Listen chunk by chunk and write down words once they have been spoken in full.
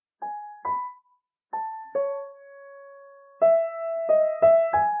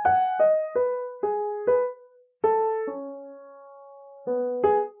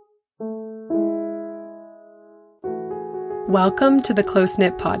Welcome to the Close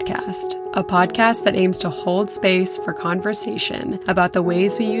Knit Podcast, a podcast that aims to hold space for conversation about the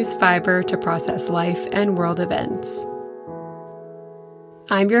ways we use fiber to process life and world events.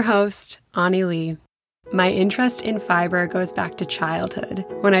 I'm your host, Ani Lee. My interest in fiber goes back to childhood,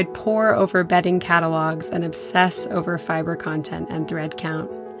 when I'd pore over bedding catalogs and obsess over fiber content and thread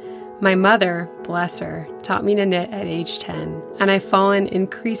count. My mother, bless her, taught me to knit at age 10, and I've fallen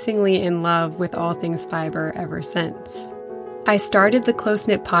increasingly in love with all things fiber ever since. I started the Close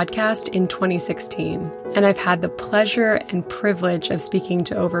Knit Podcast in 2016, and I've had the pleasure and privilege of speaking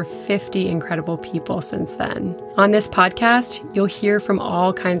to over 50 incredible people since then. On this podcast, you'll hear from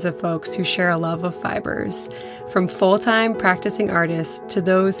all kinds of folks who share a love of fibers, from full-time practicing artists to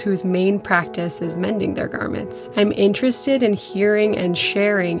those whose main practice is mending their garments. I'm interested in hearing and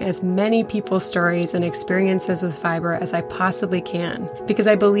sharing as many people's stories and experiences with fiber as I possibly can, because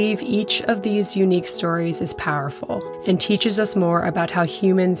I believe each of these unique stories is powerful and teaches us more about how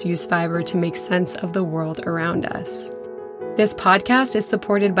humans use fiber to make sense of the world around us. This podcast is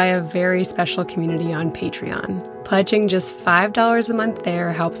supported by a very special community on Patreon. Pledging just $5 a month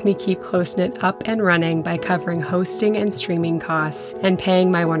there helps me keep Close Knit up and running by covering hosting and streaming costs and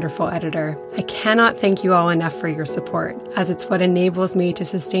paying my wonderful editor. I cannot thank you all enough for your support, as it's what enables me to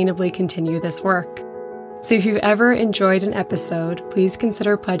sustainably continue this work. So if you've ever enjoyed an episode, please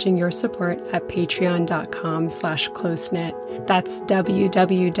consider pledging your support at patreon.com/closeknit. That's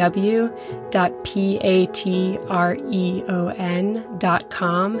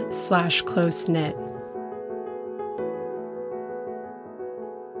www.patreon.com/closeknit.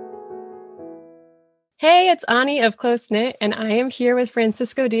 Hey, it's Ani of Close Knit, and I am here with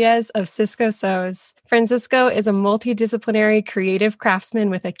Francisco Diaz of Cisco Sews. Francisco is a multidisciplinary creative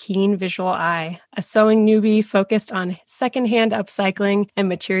craftsman with a keen visual eye, a sewing newbie focused on secondhand upcycling and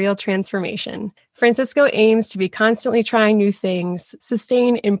material transformation. Francisco aims to be constantly trying new things,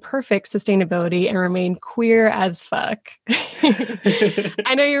 sustain imperfect sustainability, and remain queer as fuck.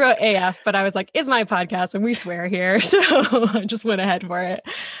 I know you wrote AF, but I was like, it's my podcast and we swear here, so I just went ahead for it.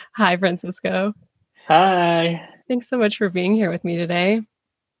 Hi, Francisco. Hi. Thanks so much for being here with me today.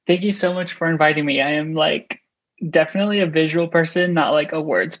 Thank you so much for inviting me. I am definitely a visual person, not like a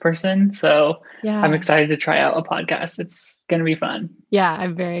words person. So yeah. I'm excited to try out a podcast. It's going to be fun. Yeah,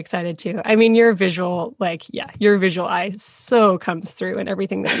 I'm very excited too. I mean, your visual eye so comes through in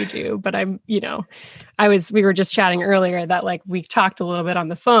everything that you do. But we were just chatting earlier that we talked a little bit on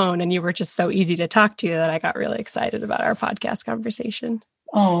the phone and you were just so easy to talk to that I got really excited about our podcast conversation.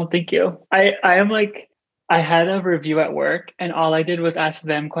 Oh, thank you. I had a review at work and all I did was ask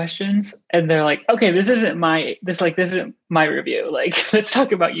them questions and they're like, okay, this isn't my review. Let's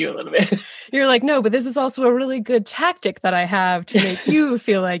talk about you a little bit. You're like, no, but this is also a really good tactic that I have to make you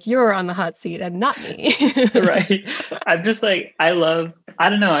feel like you're on the hot seat and not me. Right. I'm just I love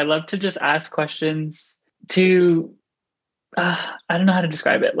to just ask questions to, I don't know how to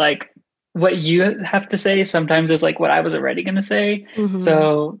describe it. What you have to say sometimes is what I was already going to say. Mm-hmm.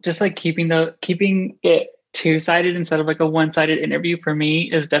 So just keeping it two-sided instead of a one-sided interview for me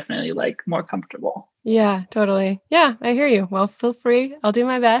is definitely more comfortable. Yeah, totally. Yeah, I hear you. Well, feel free. I'll do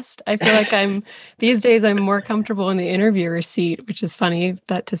my best. I feel like these days I'm more comfortable in the interviewer seat, which is funny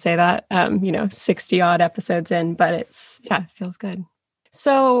to say that, 60 odd episodes in, but it feels good.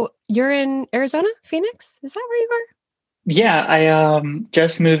 So you're in Arizona, Phoenix? Is that where you are? Yeah, I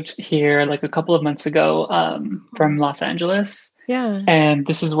just moved here a couple of months ago from Los Angeles. Yeah. And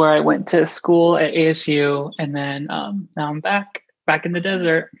this is where I went to school at ASU. And then now I'm back in the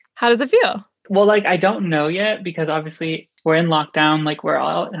desert. How does it feel? Well, I don't know yet because obviously we're in lockdown, we're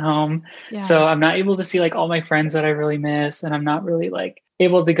all at home. Yeah. So I'm not able to see all my friends that I really miss. And I'm not really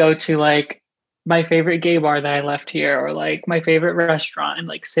able to go to my favorite gay bar that I left here or my favorite restaurant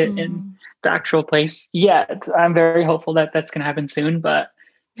and sit in the actual place yet. I'm very hopeful that that's going to happen soon. But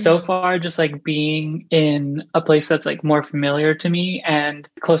so far, just being in a place that's more familiar to me and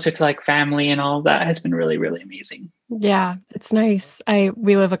closer to family and all of that has been really, really amazing. Yeah, it's nice.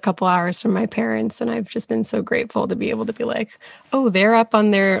 We live a couple hours from my parents and I've just been so grateful to be able to be oh, they're up on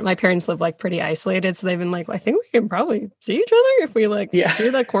my parents live pretty isolated. So they've been I think we can probably see each other if we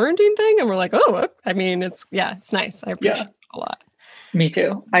do that quarantine thing. And we're oh, I mean, it's nice. I appreciate it a lot. Me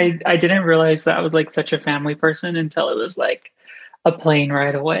too. I didn't realize that I was such a family person until it was a plane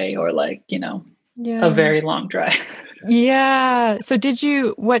ride away or a very long drive. Yeah. So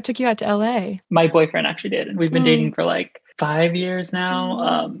what took you out to LA? My boyfriend actually did. And we've been dating for 5 years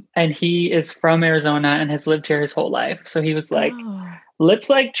now. And he is from Arizona and has lived here his whole life. So he was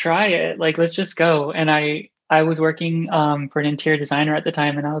let's try it. Let's just go. And I I was working for an interior designer at the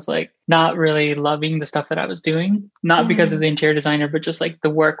time, and I was like not really loving the stuff that I was doing, not because of the interior designer, but just like the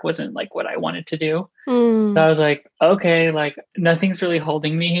work wasn't like what I wanted to do. So I was like, okay, like nothing's really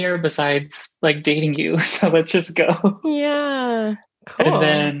holding me here besides like dating you. So let's just go. Yeah. Cool. And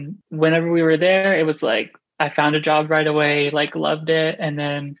then whenever we were there, it was like I found a job right away, like loved it. And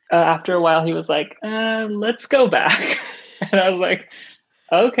then after a while, he was like, let's go back. And I was like,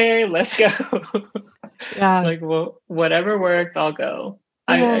 okay, let's go. Yeah. Like, well, whatever works, I'll go.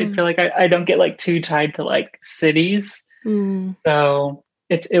 Yeah. I feel like I don't get like too tied to like cities. So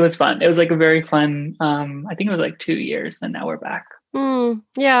it was fun. It was like a very fun, I think it was like 2 years, and now we're back.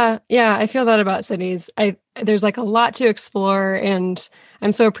 Yeah. I feel that about cities. There's like a lot to explore, and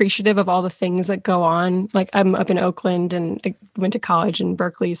I'm so appreciative of all the things that go on. Like I'm up in Oakland and I went to college in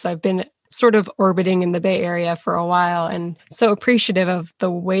Berkeley, so I've been sort of orbiting in the Bay Area for a while, and so appreciative of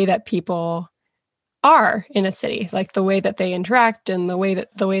the way that people are in a city, like the way that they interact and the way that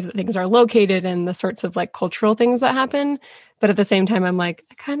things are located and the sorts of like cultural things that happen. But at the same time, I'm like,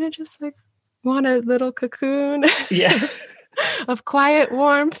 I kind of just like want a little cocoon. Yeah. Of quiet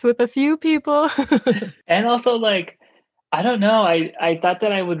warmth with a few people. And also like, I don't know, I thought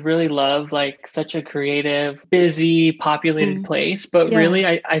that I would really love like such a creative, busy, populated place, but really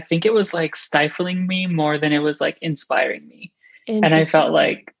I think it was like stifling me more than it was like inspiring me. And I felt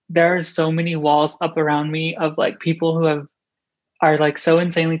like there are so many walls up around me of like people who are like so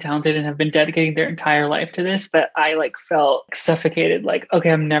insanely talented and have been dedicating their entire life to this, that I like felt suffocated. Like,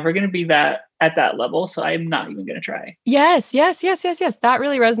 okay, I'm never going to be that at that level, so I'm not even going to try. Yes. That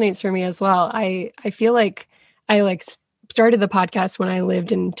really resonates for me as well. I feel like I like started the podcast when I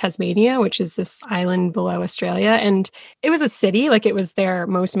lived in Tasmania, which is this island below Australia, and it was a city, like it was their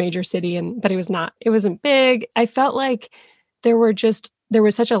most major city, but it wasn't big. I felt like there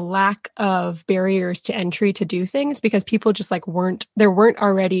was such a lack of barriers to entry to do things, because people just like weren't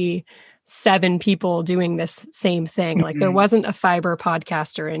already 7 people doing this same thing. Like there wasn't a fiber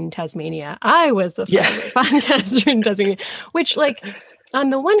podcaster in Tasmania. I was the fiber podcaster in Tasmania, which like on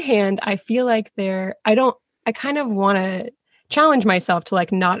the one hand, I feel like I kind of want to challenge myself to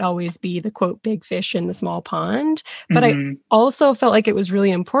like not always be the quote big fish in the small pond. But I also felt like it was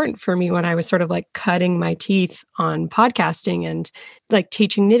really important for me when I was sort of like cutting my teeth on podcasting and like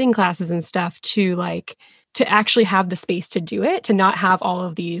teaching knitting classes and stuff to actually have the space to do it, to not have all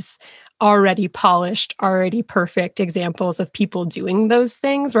of these already polished, already perfect examples of people doing those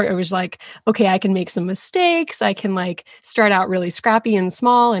things, where it was like, okay, I can make some mistakes. I can like start out really scrappy and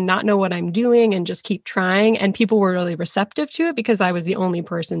small and not know what I'm doing and just keep trying. And people were really receptive to it because I was the only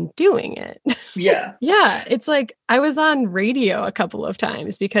person doing it. Yeah. Yeah. It's like I was on radio a couple of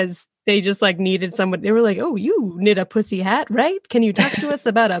times because they just like needed someone. They were like, oh, you knit a pussy hat, right? Can you talk to us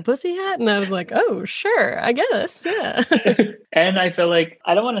about a pussy hat? And I was like, oh, sure, I guess. Yeah. And I feel like,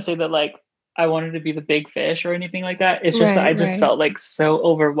 I don't want to say that like I wanted to be the big fish or anything like that. It's just that I just felt like so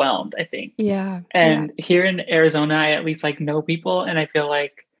overwhelmed, I think. Yeah. And here in Arizona, I at least like know people. And I feel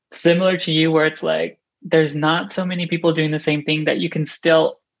like similar to you, where it's like, there's not so many people doing the same thing that you can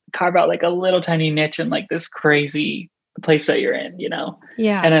still carve out like a little tiny niche in like this crazy place that you're in, you know?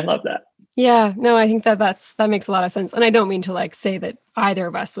 Yeah. And I love that. Yeah, no, I think that makes a lot of sense. And I don't mean to like say that either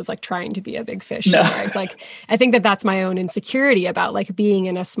of us was like trying to be a big fish. No. It's like, I think that that's my own insecurity about like being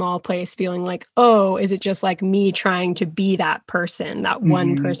in a small place, feeling like, oh, is it just like me trying to be that person, that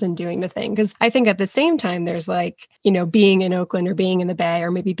one person doing the thing? Because I think at the same time, there's like, you know, being in Oakland or being in the Bay or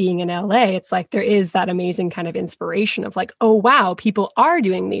maybe being in LA, it's like there is that amazing kind of inspiration of like, oh, wow, people are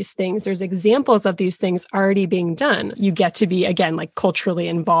doing these things. There's examples of these things already being done. You get to be, again, like culturally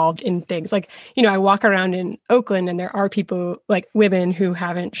involved in things. Like, you know, I walk around in Oakland and there are people like women who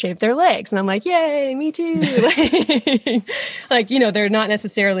haven't shaved their legs. And I'm like, yay, me too. Like, you know, they're not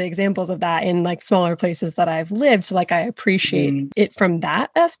necessarily examples of that in like smaller places that I've lived. So like, I appreciate it from that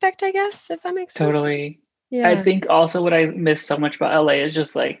aspect, I guess, if that makes sense. Totally. Yeah. I think also what I miss so much about LA is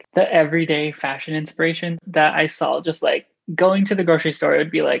just like the everyday fashion inspiration that I saw. Just like going to the grocery store, it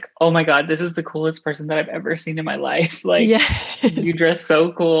would be like, oh my God, this is the coolest person that I've ever seen in my life. Like, you dress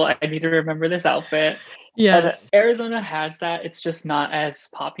so cool. I need to remember this outfit. Yes. And Arizona has that. It's just not as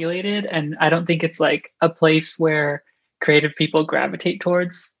populated. And I don't think it's like a place where creative people gravitate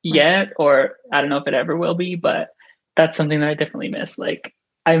towards yet, or I don't know if it ever will be, but that's something that I definitely miss. Like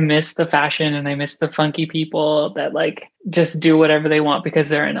I miss the fashion and I miss the funky people that like just do whatever they want because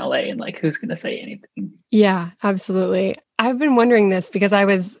they're in LA and like who's gonna say anything? Yeah, absolutely. I've been wondering this because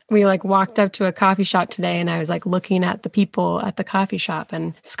we like walked up to a coffee shop today and I was like looking at the people at the coffee shop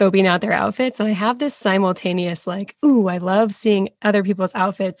and scoping out their outfits. And I have this simultaneous like, ooh, I love seeing other people's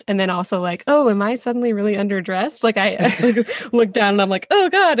outfits. And then also like, oh, am I suddenly really underdressed? Like I like, look down and I'm like, oh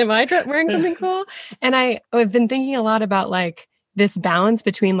God, am I wearing something cool? And I've been thinking a lot about like, this balance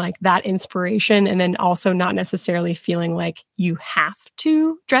between like that inspiration and then also not necessarily feeling like you have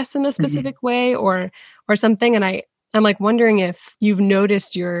to dress in a specific way or something. And I'm like wondering if you've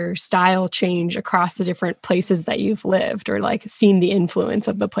noticed your style change across the different places that you've lived or like seen the influence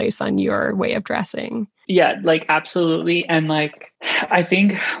of the place on your way of dressing. Yeah, like absolutely. And like, I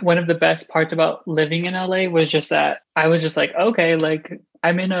think one of the best parts about living in LA was just that I was just like, okay, like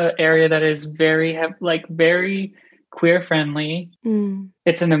I'm in an area that is very queer friendly.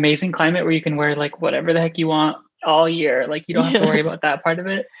 It's an amazing climate where you can wear like whatever the heck you want all year. Like you don't have to worry about that part of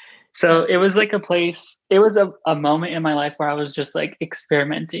it. So it was like it was a moment in my life where I was just like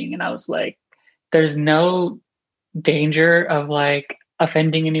experimenting and I was like, there's no danger of like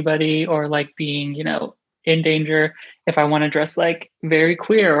offending anybody or like being, in danger if I want to dress like very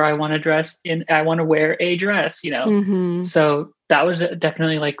queer or I want to wear a dress, So that was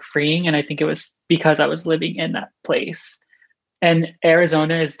definitely like freeing. And I think it was because I was living in that place. And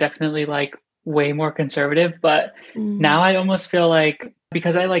Arizona is definitely like way more conservative, but now I almost feel like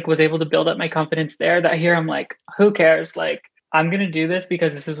because I like was able to build up my confidence there that here I'm like, who cares? Like I'm going to do this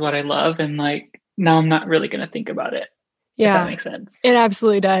because this is what I love. And like, now I'm not really going to think about it. Yeah, if that makes sense. It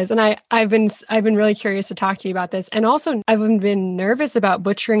absolutely does. And I've been really curious to talk to you about this. And also I've been nervous about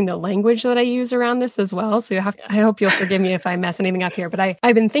butchering the language that I use around this as well. So I hope you'll forgive me if I mess anything up here. But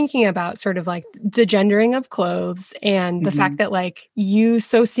I've been thinking about sort of like the gendering of clothes and the fact that like you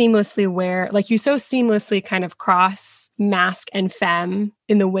so seamlessly kind of cross masc and femme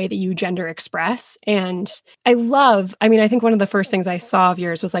in the way that you gender express. And I think one of the first things I saw of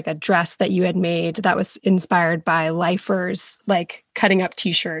yours was like a dress that you had made that was inspired by lifers, like cutting up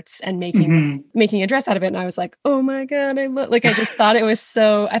t-shirts and making a dress out of it. And I was like, oh my God, I just thought it was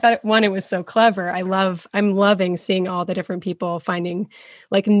it was so clever. I'm loving seeing all the different people finding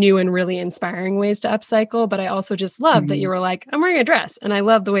like new and really inspiring ways to upcycle. But I also just love that you were like, I'm wearing a dress and I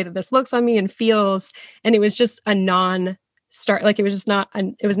love the way that this looks on me and feels. And it was just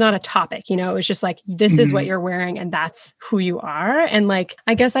it was not a topic, it was just like, this is what you're wearing and that's who you are. And like,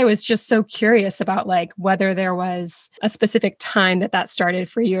 I guess I was just so curious about like whether there was a specific time that started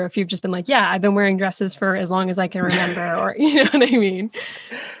for you, or if you've just been like, yeah, I've been wearing dresses for as long as I can remember, or you know what I mean?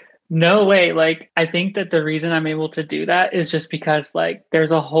 No way. Like, I think that the reason I'm able to do that is just because like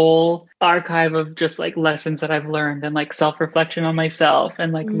there's a whole archive of just like lessons that I've learned and like self-reflection on myself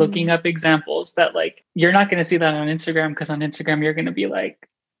and like looking up examples that like, you're not going to see that on Instagram because on Instagram, you're going to be like,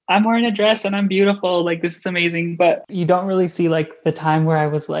 I'm wearing a dress and I'm beautiful. Like, this is amazing. But you don't really see like the time where I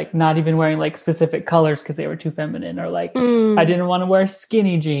was like not even wearing like specific colors because they were too feminine, or like I didn't want to wear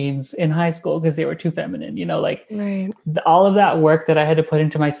skinny jeans in high school because they were too feminine, all of that work that I had to put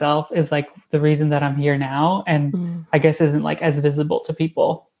into myself is like the reason that I'm here now. And I guess isn't like as visible to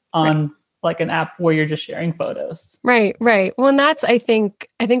people on like an app where you're just sharing photos. Right. Well, and that's, I think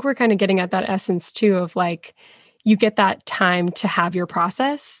we're kind of getting at that essence too of like, you get that time to have your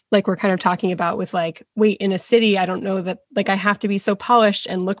process. Like we're kind of talking about with like, wait, in a city, I don't know that like I have to be so polished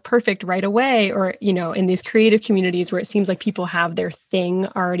and look perfect right away. Or, in these creative communities where it seems like people have their thing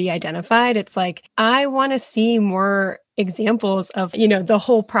already identified. It's like, I want to see more examples of, the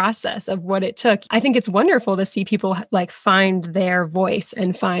whole process of what it took. I think it's wonderful to see people like find their voice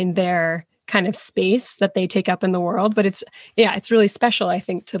and find their kind of space that they take up in the world. But it's really special, I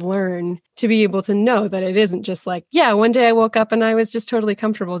think, to learn to be able to know that it isn't just like, one day I woke up and I was just totally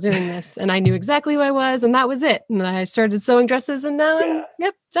comfortable doing this and I knew exactly who I was and that was it. And I started sewing dresses and now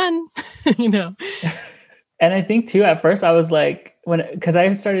I'm done, And I think too, at first I was like, because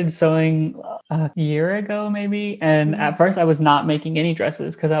I started sewing a year ago maybe. And at first I was not making any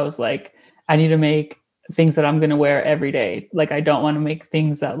dresses because I was like, I need to make things that I'm going to wear every day. Like, I don't want to make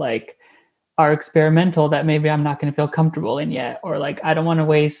things that like are experimental that maybe I'm not going to feel comfortable in yet. Or like, I don't want to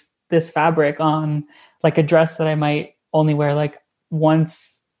waste this fabric on like a dress that I might only wear like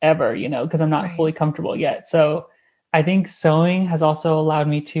once ever, because I'm not fully comfortable yet. So I think sewing has also allowed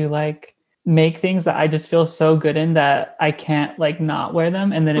me to like make things that I just feel so good in that I can't like not wear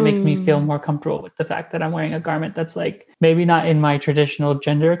them. And then it makes me feel more comfortable with the fact that I'm wearing a garment that's like maybe not in my traditional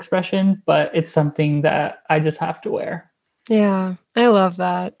gender expression, but it's something that I just have to wear. Yeah, I love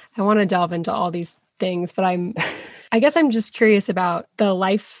that. I want to delve into all these things, but I guess I'm just curious about the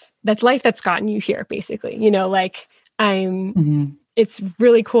life that's gotten you here, basically. You know, like it's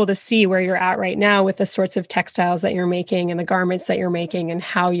really cool to see where you're at right now with the sorts of textiles that you're making and the garments that you're making and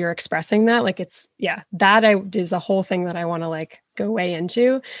how you're expressing that. Like is a whole thing that I want to like go way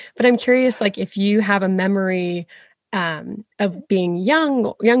into. But I'm curious, like if you have a memory of being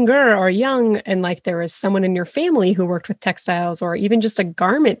younger or young, and like there was someone in your family who worked with textiles, or even just a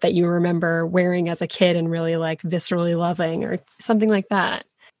garment that you remember wearing as a kid and really like viscerally loving or something like that.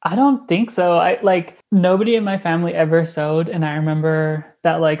 I don't think so. Nobody in my family ever sewed. And I remember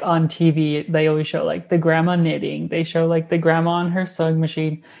that like on TV, they always show like the grandma knitting. They show like the grandma on her sewing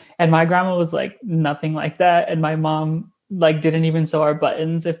machine. And my grandma was like nothing like that. And my mom like didn't even sew our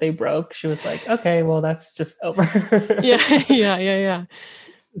buttons if they broke. She was like, okay, well, that's just over. Yeah.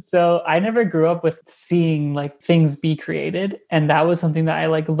 So I never grew up with seeing like things be created. And that was something that I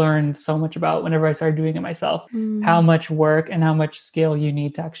like learned so much about whenever I started doing it myself, how much work and how much skill you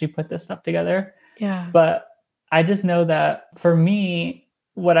need to actually put this stuff together. Yeah. But I just know that for me,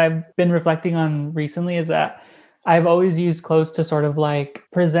 what I've been reflecting on recently is that I've always used clothes to sort of like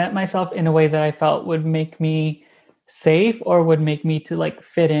present myself in a way that I felt would make me safe or would make me to like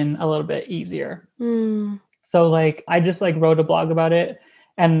fit in a little bit easier. So like I just like wrote a blog about it.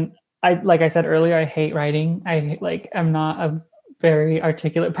 And like I said earlier, I hate writing. I'm not a very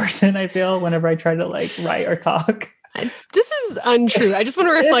articulate person, I feel, whenever I try to like write or talk. This is untrue. I just want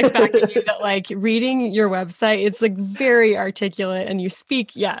to reflect back at you that like reading your website, it's like very articulate and you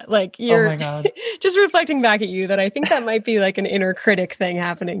speak. Yeah. Like you're oh my God. Just reflecting back at you that I think that might be like an inner critic thing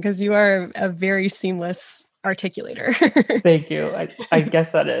happening because you are a very seamless articulator. Thank you. I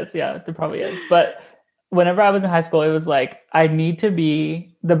guess that is. Yeah, there probably is. But whenever I was in high school, it was like, I need to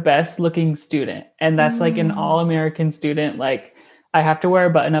be the best looking student. And that's like an all-American student. Like I have to wear a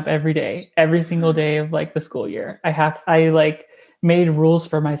button up every day, every single day of like the school year. I like made rules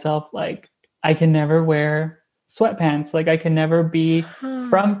for myself. Like I can never wear sweatpants. Like I can never be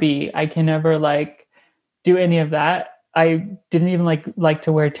frumpy. I can never like do any of that. I didn't even like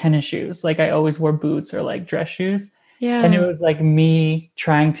to wear tennis shoes. Like I always wore boots or like dress shoes. Yeah. And it was like me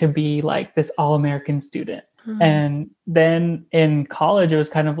trying to be like this all-American student. And then in college, it was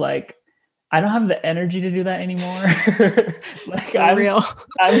kind of like, I don't have the energy to do that anymore. Like so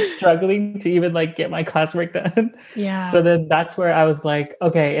I'm struggling to even like get my classwork done. Yeah. So then that's where I was like,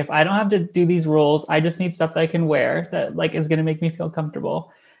 okay, if I don't have to do these rules, I just need stuff that I can wear that like is going to make me feel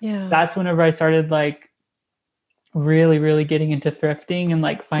comfortable. Yeah. That's whenever I started like really, really getting into thrifting and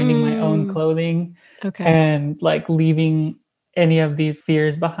like finding my own clothing. Okay. And like leaving any of these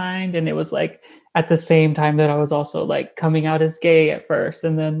fears behind. And it was like at the same time that I was also like coming out as gay at first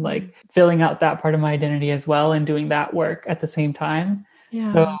and then like filling out that part of my identity as well and doing that work at the same time.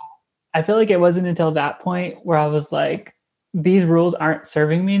 Yeah. So I feel like it wasn't until that point where I was like, these rules aren't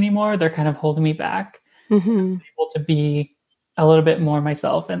serving me anymore. They're kind of holding me back. I'm able to be a little bit more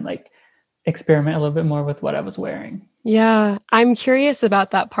myself and like experiment a little bit more with what I was wearing. Yeah. I'm curious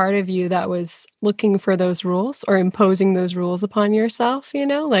about that part of you that was looking for those rules or imposing those rules upon yourself, you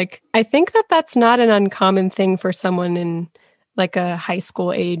know? Like, I think that that's not an uncommon thing for someone in like a high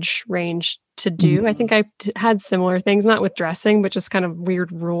school age range to do. I think I had similar things, not with dressing, but just kind of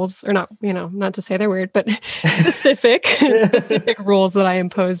weird rules or not, you know, not to say they're weird, but specific rules that I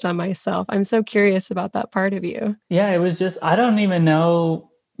imposed on myself. I'm so curious about that part of you. Yeah, it was just, I don't even know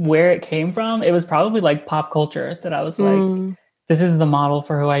where it came from. It was probably like pop culture that I was like, this is the model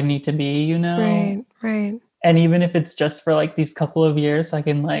for who I need to be, you know? Right. And even if it's just for like these couple of years so I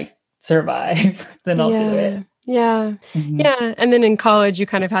can like survive, then I'll do it. Yeah. Yeah. And then in college, you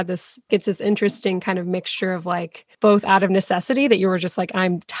kind of had this interesting kind of mixture of like both out of necessity that you were just like,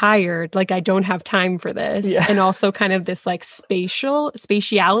 I'm tired, like I don't have time for this. Yeah. And also kind of this like spaciousness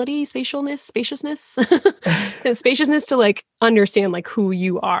to like understand like who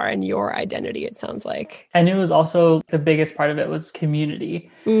you are and your identity, it sounds like. And it was also the biggest part of it was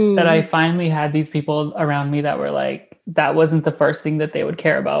community, that I finally had these people around me that were like, that wasn't the first thing that they would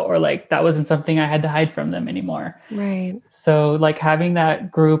care about, or like that wasn't something I had to hide from them anymore. Right. So like having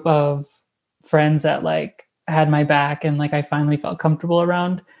that group of friends that like had my back and like I finally felt comfortable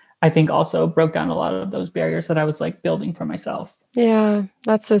around, I think also broke down a lot of those barriers that I was like building for myself. Yeah,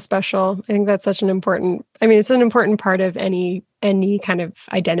 that's so special. I think that's such an important, it's an important part of any kind of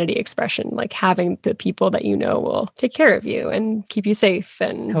identity expression, like having the people that you know will take care of you and keep you safe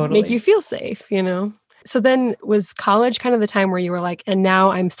and make you feel safe, you know? So then was college kind of the time where you were like, and now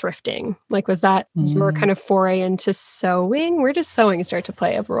I'm thrifting? Like, was that your kind of foray into sewing? Where does sewing start to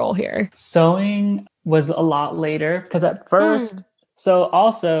play a role here? Sewing was a lot later because at first, so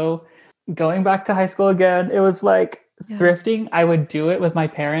also going back to high school again, it was like, thrifting, I would do it with my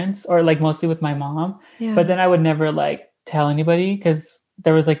parents or like mostly with my mom, but then I would never like tell anybody because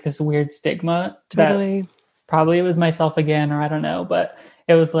there was like this weird stigma that probably it was myself again, or I don't know, but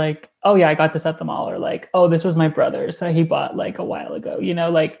it was like, oh yeah, I got this at the mall, or like, oh, this was my brother's that he bought like a while ago, you know,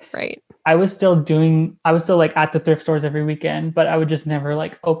 like I was still like at the thrift stores every weekend, but I would just never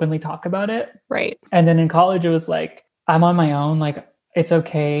like openly talk about it. Right. And then in college, it was like, I'm on my own. Like, it's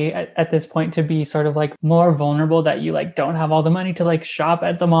okay at this point to be sort of like more vulnerable that you like don't have all the money to like shop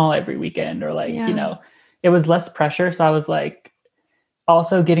at the mall every weekend, or like, you know, it was less pressure. So I was like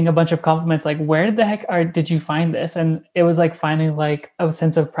also getting a bunch of compliments, like, where the heck did you find this? And it was like finally like a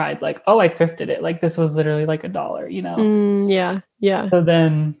sense of pride, like, oh, I thrifted it. Like this was literally like $1, you know? Yeah. So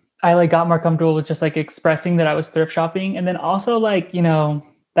then I like got more comfortable with just like expressing that I was thrift shopping. And then also like, you know,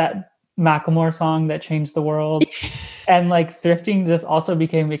 that Macklemore song that changed the world. And like thrifting just also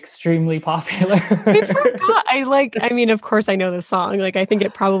became extremely popular. I forgot. I mean, of course I know the song. Like, I think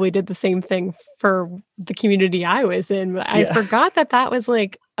it probably did the same thing for the community I was in. But I forgot that was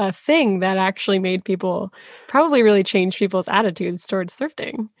like a thing that actually made people probably really change people's attitudes towards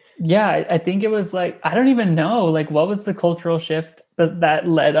thrifting. Yeah, I think it was like, I don't even know, like what was the cultural shift that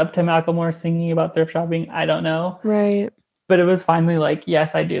led up to Macklemore singing about thrift shopping? I don't know. Right. But it was finally like,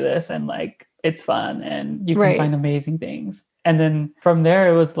 yes, I do this, and like it's fun and you can find amazing things. And then from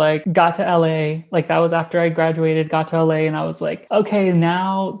there, it was like, got to LA. Like that was after I graduated, got to LA, and I was like, okay,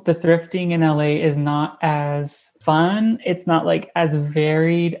 now the thrifting in LA is not as fun. It's not like as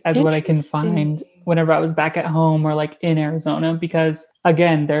varied as what I can find whenever I was back at home or like in Arizona, because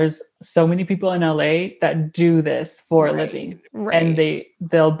again, there's so many people in LA that do this for a living, and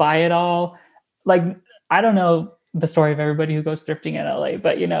they'll buy it all. Like, I don't know the story of everybody who goes thrifting in LA,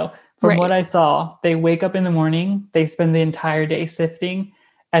 but you know, from what I saw, they wake up in the morning, they spend the entire day sifting,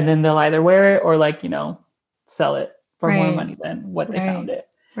 and then they'll either wear it or like, you know, sell it for more money than what they found it.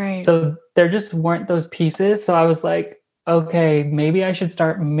 Right. So there just weren't those pieces. So I was like, okay, maybe I should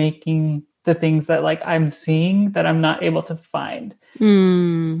start making the things that like I'm seeing that I'm not able to find.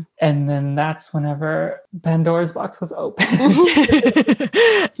 And then that's whenever Pandora's box was open.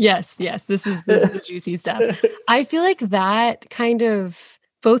 Yes. This is the juicy stuff. I feel like that kind of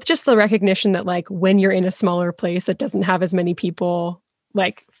both just the recognition that like when you're in a smaller place that doesn't have as many people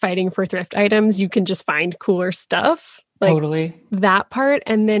like fighting for thrift items, you can just find cooler stuff. Like, totally. That part.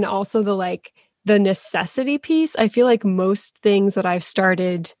 And then also the necessity piece. I feel like most things that I've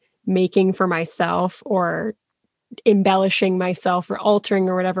started making for myself or embellishing myself or altering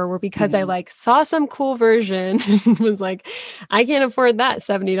or whatever were because I like saw some cool version and was like, I can't afford that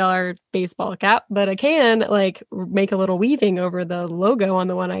 $70 baseball cap, but I can like make a little weaving over the logo on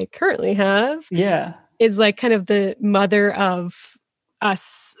the one I currently have. Yeah. Is like kind of the mother of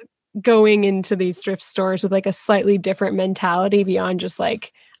us going into these thrift stores with like a slightly different mentality beyond just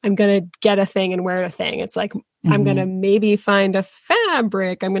like, I'm going to get a thing and wear a thing. It's like, I'm going to maybe find a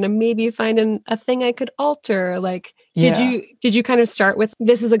fabric. I'm going to maybe find a thing I could alter. Like, did you kind of start with,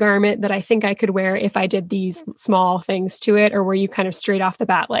 this is a garment that I think I could wear if I did these small things to it? Or were you kind of straight off the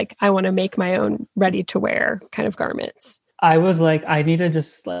bat, like, I want to make my own ready to wear kind of garments? I was like, I need to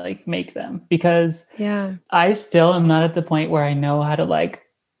just like make them, because I still am not at the point where I know how to like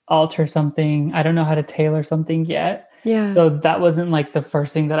alter something. I don't know how to tailor something yet. Yeah. So that wasn't like the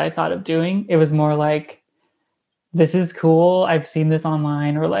first thing that I thought of doing. It was more like, this is cool. I've seen this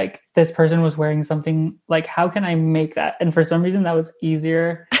online, or like this person was wearing something, like, how can I make that? And for some reason that was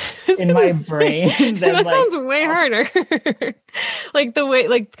easier in my brain. Than, that sounds way harder. Like the way,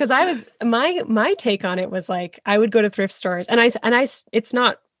 like, cause I was, my take on it was like, I would go to thrift stores and I, it's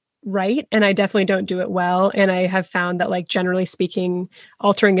not right. And I definitely don't do it well. And I have found that like, generally speaking,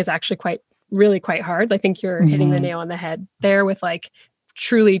 altering is actually really quite hard. I think you're hitting the nail on the head there with like,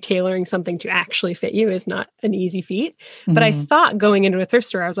 truly tailoring something to actually fit you is not an easy feat. But I thought going into a thrift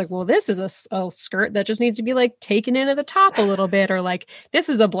store, I was like, well, this is a skirt that just needs to be like taken in at the top a little bit, or like, this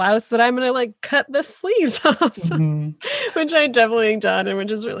is a blouse that I'm going to like cut the sleeves off, which I definitely done, and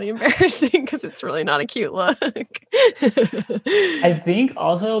which is really embarrassing because it's really not a cute look. I think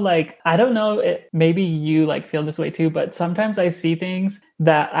also like, I don't know, maybe you like feel this way too, but sometimes I see things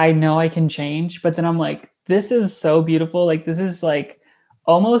that I know I can change, but then I'm like, this is so beautiful. Like, this is like,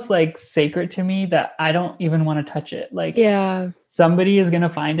 almost like sacred to me that I don't even want to touch it. Like, somebody is going to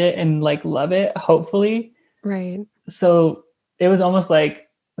find it and like love it, hopefully. Right. So it was almost like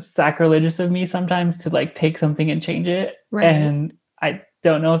sacrilegious of me sometimes to like take something and change it. Right. And I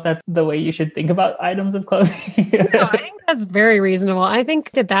don't know if that's the way you should think about items of clothing. No, I think that's very reasonable. I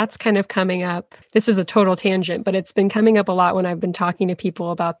think that that's kind of coming up. This is a total tangent, but it's been coming up a lot when I've been talking to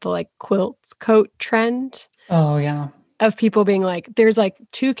people about the like quilt coat trend. Oh, yeah. Of people being like, there's like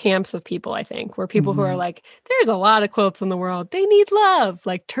two camps of people, I think, where people who are like, there's a lot of quilts in the world. They need love.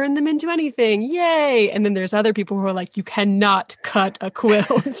 Like, turn them into anything. Yay. And then there's other people who are like, you cannot cut a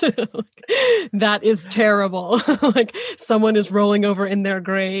quilt. That is terrible. Like, someone is rolling over in their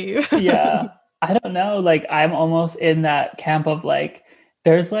grave. Yeah. I don't know. Like, I'm almost in that camp of like,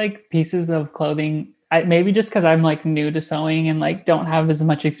 there's like pieces of clothing. Maybe just because I'm like new to sewing and like don't have as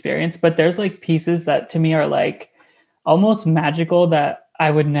much experience, but there's like pieces that to me are like almost magical that I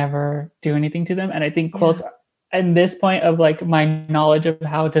would never do anything to them. And I think quilts, at this point of like my knowledge of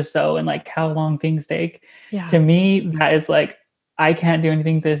how to sew and like how long things take, to me, that is like, I can't do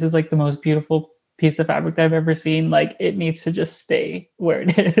anything. This is like the most beautiful piece of fabric that I've ever seen. Like, it needs to just stay where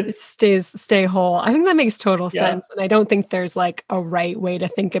it is. Stay whole. I think that makes total sense. And I don't think there's like a right way to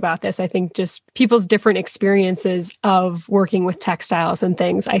think about this. I think just people's different experiences of working with textiles and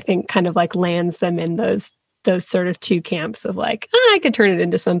things, I think kind of like lands them in those sort of two camps of like, I could turn it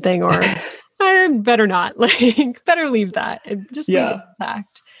into something, or I better not, like, better leave that and just leave it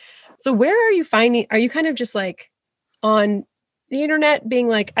intact. So where are you kind of just like on the internet being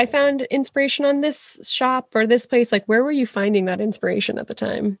like, I found inspiration on this shop or this place? Like, where were you finding that inspiration at the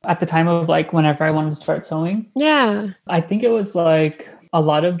time? At the time of like, whenever I wanted to start sewing? Yeah. I think it was like a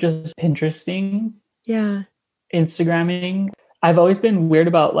lot of just Pinteresting. Yeah. Instagramming. I've always been weird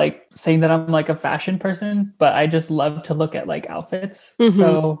about like saying that I'm like a fashion person, but I just love to look at like outfits.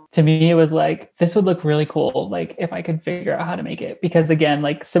 So to me, it was like, this would look really cool. Like, if I could figure out how to make it, because again,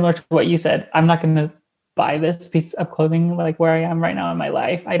 like similar to what you said, I'm not going to buy this piece of clothing like where I am right now in my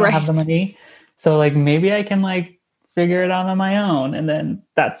life. I don't have the money. So like, maybe I can like figure it out on my own. And then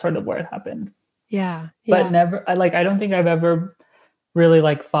that's sort of where it happened. Yeah. But never, I don't think I've ever really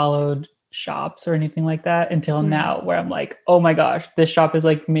like followed shops or anything like that until now, where I'm like, oh my gosh, this shop is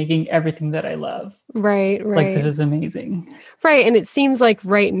like making everything that I love. Right. Like, this is amazing. Right. And it seems like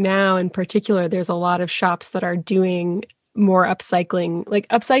right now in particular, there's a lot of shops that are doing more upcycling, like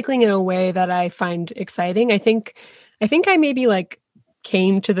upcycling in a way that I find exciting. I think I maybe like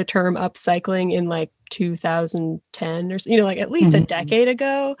came to the term upcycling in like 2010 or, like at least a decade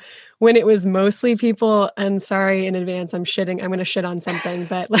ago, when it was mostly people, and sorry in advance, I'm going to shit on something,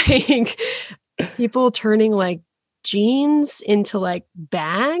 but like people turning like jeans into like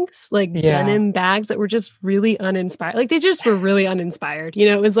bags, like denim bags that were just really uninspired. Like, they just were really uninspired.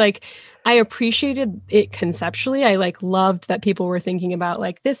 It was like, I appreciated it conceptually. I like loved that people were thinking about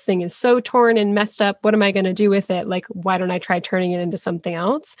like, this thing is so torn and messed up. What am I going to do with it? Like, why don't I try turning it into something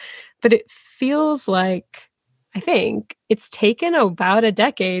else? But it feels like, I think it's taken about a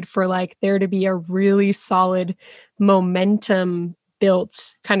decade for like there to be a really solid momentum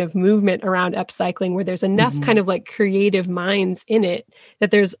built kind of movement around upcycling, where there's enough kind of like creative minds in it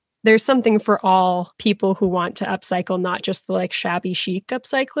that there's something for all people who want to upcycle, not just the like shabby chic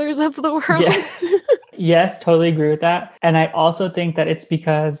upcyclers of the world. Yes, totally agree with that. And I also think that it's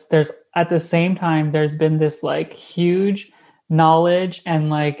because at the same time, there's been this like huge knowledge and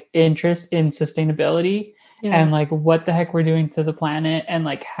like interest in sustainability and like what the heck we're doing to the planet, and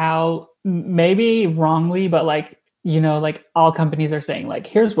like how, maybe wrongly, but like, like all companies are saying like,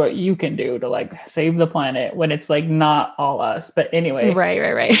 here's what you can do to like save the planet, when it's like not all us. But anyway,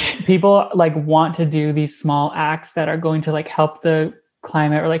 right. People like want to do these small acts that are going to like help the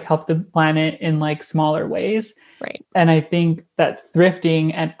climate or like help the planet in like smaller ways. Right. And I think that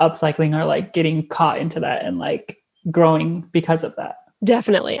thrifting and upcycling are like getting caught into that and like growing because of that.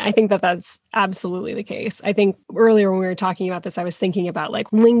 Definitely. I think that that's absolutely the case. I think earlier when we were talking about this, I was thinking about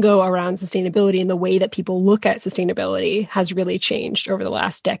like lingo around sustainability, and the way that people look at sustainability has really changed over the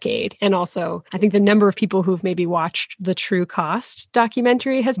last decade. And also, I think the number of people who've maybe watched the True Cost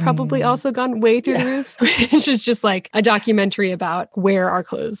documentary has probably also gone way through the roof, which is just like a documentary about where our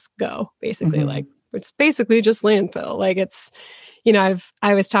clothes go, basically. Like, it's basically just landfill. Like, it's,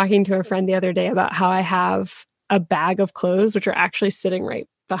 I was talking to a friend the other day about how I have a bag of clothes, which are actually sitting right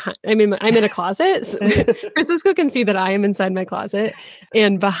behind. I mean, I'm in a closet. So Francisco can see that I am inside my closet,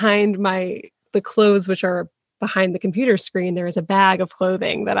 and behind the clothes, which are behind the computer screen, there is a bag of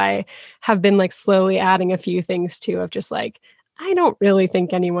clothing that I have been like slowly adding a few things to, of just like, I don't really think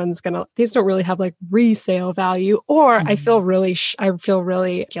these don't really have like resale value, or I feel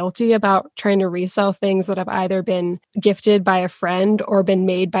really guilty about trying to resell things that have either been gifted by a friend or been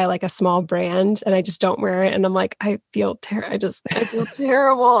made by like a small brand, and I just don't wear it. And I'm like, I feel terrible.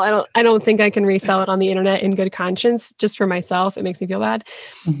 I don't think I can resell it on the internet in good conscience just for myself. It makes me feel bad.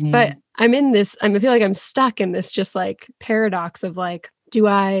 But I feel like I'm stuck in this just like paradox of like, do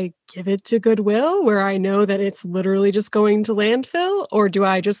I give it to Goodwill where I know that it's literally just going to landfill, or do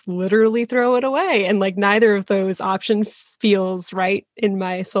I just literally throw it away? And like neither of those options feels right in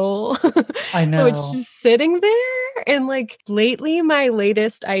my soul. I know. So it's just sitting there. And like lately, my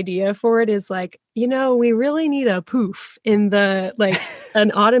latest idea for it is like, we really need a poof in the like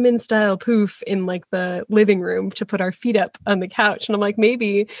an Ottoman style poof in like the living room to put our feet up on the couch. And I'm like,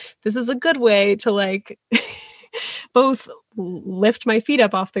 maybe this is a good way to like both lift my feet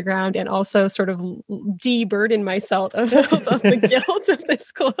up off the ground and also sort of de-burden myself of the guilt of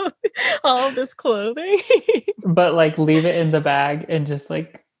this all of this clothing. But like leave it in the bag and just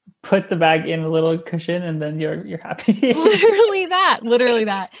like put the bag in a little cushion and then you're happy. Literally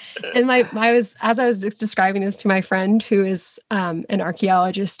that. And as I was describing this to my friend who is an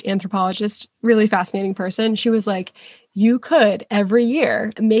archaeologist, anthropologist, really fascinating person, she was like, you could every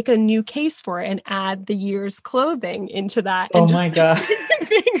year make a new case for it and add the year's clothing into that. And oh my God.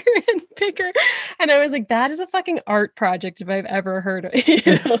 Bigger and bigger. And I was like, that is a fucking art project if I've ever heard of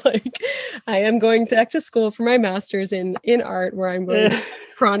it. Like, I am going back to school for my master's in art where I'm going to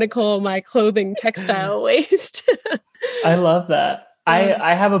chronicle my clothing textile waste. I love that.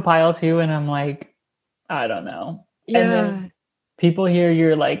 I have a pile too, and I'm like, I don't know. Yeah. And then people hear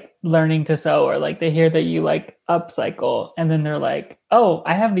you're like learning to sew, or like they hear that you like upcycle, and then they're like, oh,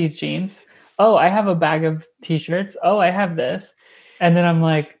 I have these jeans. Oh, I have a bag of t-shirts. Oh, I have this. And then I'm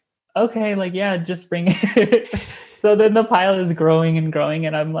like, okay, like, yeah, just bring it. So then the pile is growing and growing,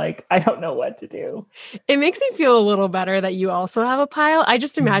 and I'm like, I don't know what to do. It makes me feel a little better that you also have a pile. I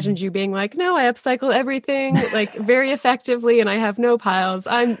just imagined you being like, no, I upcycle everything like very effectively and I have no piles.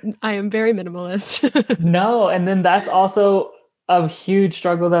 I am very minimalist. No, and then that's also a huge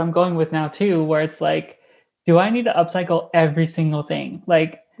struggle that I'm going with now too, where it's like, do I need to upcycle every single thing?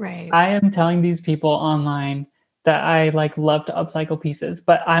 Like, right. I am telling these people online that I like love to upcycle pieces,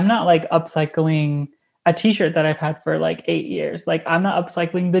 but I'm not like upcycling a t-shirt that I've had for like 8 years. Like, I'm not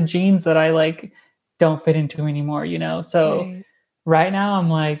upcycling the jeans that I like don't fit into anymore, So right now I'm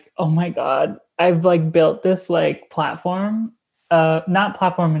like, oh my God, I've like built this like platform, not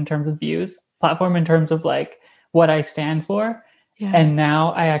platform in terms of views, platform in terms of like what I stand for. Yeah. And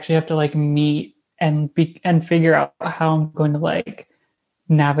now I actually have to like meet and figure out how I'm going to like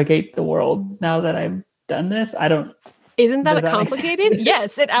navigate the world now that I've done this. Isn't that complicated?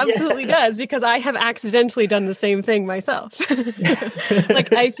 Yes, it absolutely does, because I have accidentally done the same thing myself.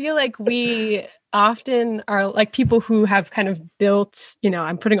 Like, I feel like we often are like people who have kind of built,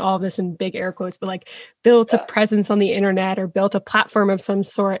 I'm putting all of this in big air quotes, but like built a presence on the internet or built a platform of some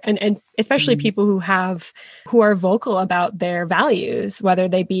sort. And especially people who are vocal about their values, whether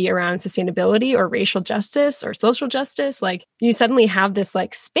they be around sustainability or racial justice or social justice. Like, you suddenly have this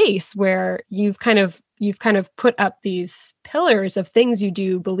like space where you've kind of put up these pillars of things you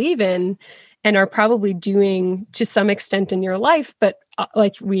do believe in and are probably doing to some extent in your life, but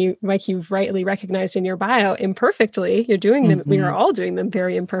like you've rightly recognized in your bio, imperfectly. You're doing them. We are all doing them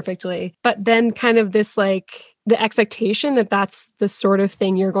very imperfectly. But then kind of this like the expectation that that's the sort of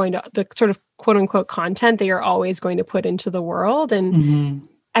thing the sort of quote unquote content that you're always going to put into the world. And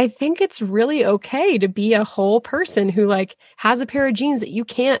I think it's really okay to be a whole person who like has a pair of jeans that you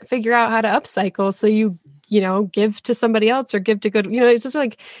can't figure out how to upcycle. So you give to somebody else or give to good, it's just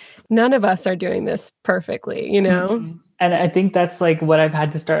like, none of us are doing this perfectly, And I think that's like what I've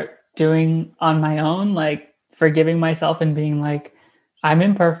had to start doing on my own, like forgiving myself and being like, I'm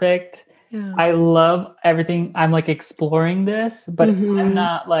imperfect. Yeah. I love everything. I'm like exploring this, but I'm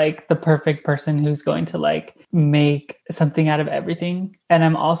not like the perfect person who's going to like make something out of everything. And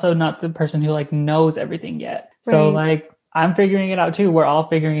I'm also not the person who like knows everything yet. Right. So like, I'm figuring it out too. We're all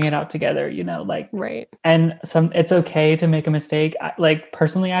figuring it out together, like, right. And it's okay to make a mistake. Like,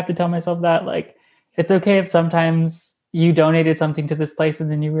 personally, I have to tell myself that, like, it's okay if sometimes you donated something to this place and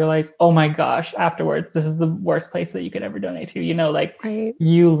then you realize, oh my gosh, afterwards, this is the worst place that you could ever donate to, like, right.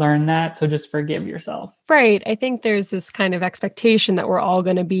 You learn that. So just forgive yourself. Right. I think there's this kind of expectation that we're all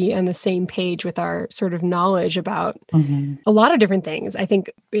going to be on the same page with our sort of knowledge about a lot of different things. I think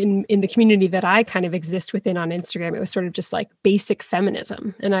in the community that I kind of exist within on Instagram, it was sort of just like basic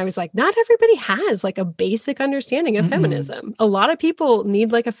feminism. And I was like, not everybody has like a basic understanding of feminism. A lot of people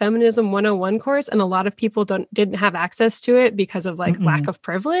need like a feminism 101 course, and a lot of people didn't have access to it because of like lack of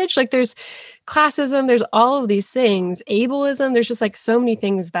privilege. Like, there's classism, there's all of these things, ableism, there's just like so many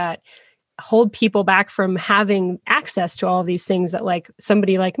things that hold people back from having access to all of these things that like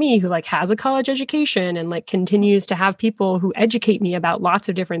somebody like me who like has a college education and like continues to have people who educate me about lots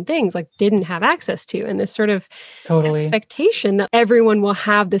of different things like didn't have access to. And this sort of expectation that everyone will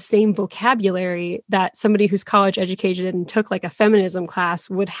have the same vocabulary that somebody who's college educated and took like a feminism class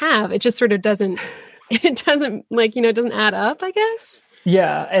would have. It just sort of doesn't like, it doesn't add up, I guess.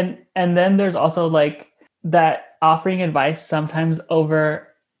 Yeah. And then there's also like that offering advice sometimes over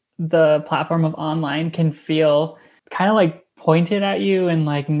the platform of online can feel kind of like pointed at you and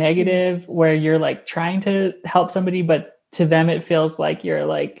like negative, where you're like trying to help somebody, but to them it feels like you're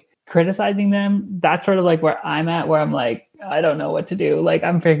like criticizing them. That's sort of like where I'm at, where I'm like, I don't know what to do. Like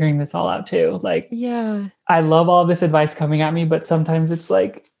I'm figuring this all out too. Like, yeah, I love all this advice coming at me, but sometimes it's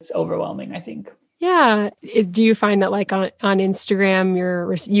like, it's overwhelming, I think. Yeah. Do you find that like on Instagram,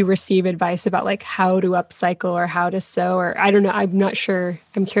 you receive advice about like how to upcycle or how to sew, or I don't know. I'm not sure.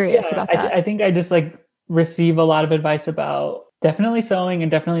 I'm curious about that. I think I just like receive a lot of advice about definitely sewing and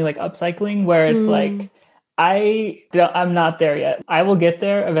definitely like upcycling, where it's like, I'm not there yet. I will get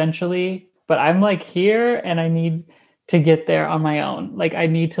there eventually, but I'm like here and I need to get there on my own. Like I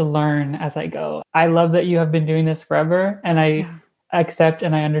need to learn as I go. I love that you have been doing this forever, and I accept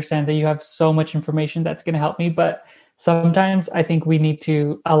and I understand that you have so much information that's going to help me, but sometimes I think we need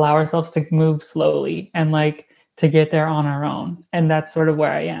to allow ourselves to move slowly and like to get there on our own. And that's sort of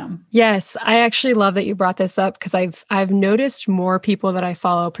where I am. Yes, I actually love that you brought this up, because I've noticed more people that I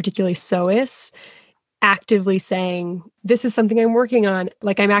follow, particularly sewists, actively saying, this is something I'm working on.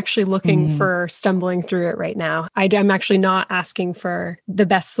 Like I'm actually looking for stumbling through it right now. I'm actually not asking for the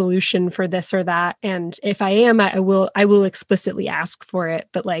best solution for this or that. And if I am, I will explicitly ask for it.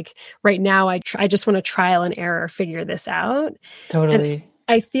 But like right now, I just want to trial and error figure this out. Totally. And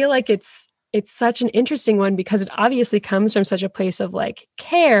I feel like it's such an interesting one, because it obviously comes from such a place of like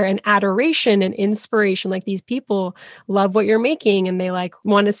care and adoration and inspiration. Like these people love what you're making and they like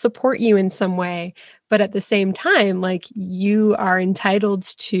want to support you in some way. But at the same time, like you are entitled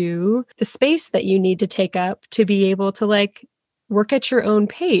to the space that you need to take up to be able to like work at your own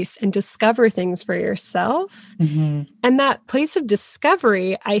pace and discover things for yourself. And that place of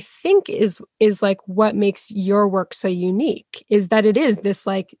discovery, I think is like what makes your work so unique, is that it is this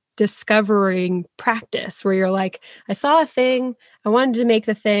like discovering practice where you're like, I saw a thing, I wanted to make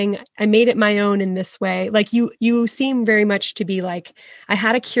the thing, I made it my own in this way. Like you seem very much to be like, I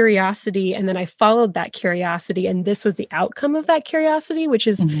had a curiosity and then I followed that curiosity and this was the outcome of that curiosity, which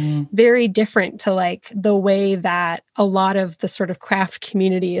is very different to like the way that a lot of the sort of craft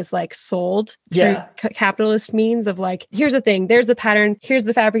community is like sold through capitalist means of like, here's a thing, there's a pattern, here's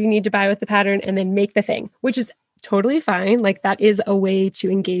the fabric you need to buy with the pattern, and then make the thing, which is totally fine. Like that is a way to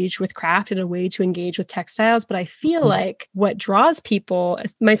engage with craft and a way to engage with textiles. But I feel like what draws people,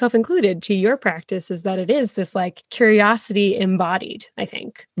 myself included, to your practice is that it is this like curiosity embodied, I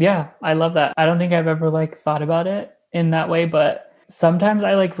think. Yeah, I love that. I don't think I've ever like thought about it in that way, but sometimes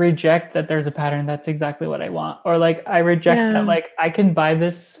I like reject that there's a pattern that's exactly what I want. Or like I reject that like I can buy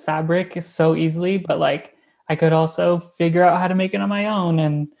this fabric so easily, but like I could also figure out how to make it on my own.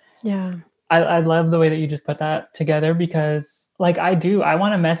 And I love the way that you just put that together, because like I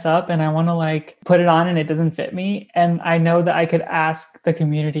want to mess up and I want to like put it on and it doesn't fit me. And I know that I could ask the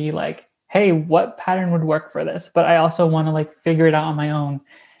community like, hey, what pattern would work for this? But I also want to like figure it out on my own.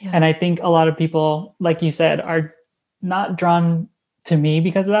 And I think a lot of people, like you said, are not drawn to me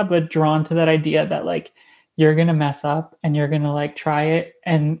because of that, but drawn to that idea that like, you're going to mess up and you're going to like try it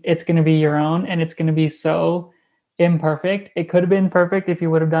and it's going to be your own and it's going to be so imperfect. It could have been perfect if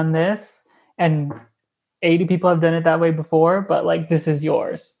you would have done this. And 80 people have done it that way before, but like, this is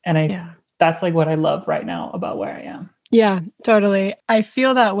yours. And that's like what I love right now about where I am. Yeah, totally. I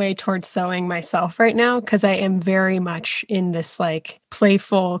feel that way towards sewing myself right now, because I am very much in this like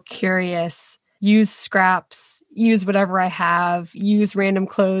playful, curious, use scraps, use whatever I have, use random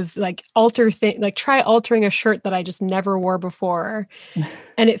clothes, like try altering a shirt that I just never wore before.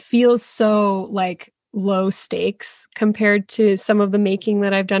 And it feels so like low stakes compared to some of the making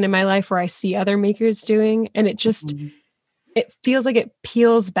that I've done in my life where I see other makers doing. And it just, it feels like it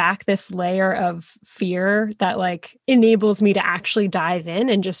peels back this layer of fear that like enables me to actually dive in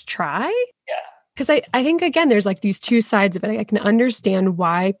and just try. Because I think, again, there's like these two sides of it. I can understand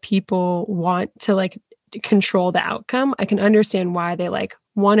why people want to like control the outcome. I can understand why they like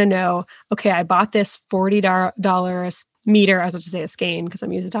want to know, okay, I bought this $40 meter, I was about to say a skein because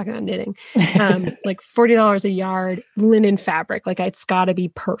I'm used to talking about knitting, like $40 a yard linen fabric. Like it's got to be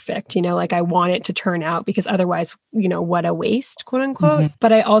perfect, like I want it to turn out, because otherwise, what a waste, quote unquote.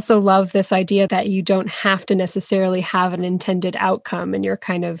 But I also love this idea that you don't have to necessarily have an intended outcome, and you're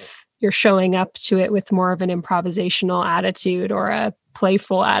kind of you're showing up to it with more of an improvisational attitude or a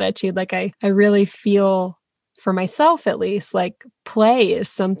playful attitude. Like I really feel, for myself at least, like play is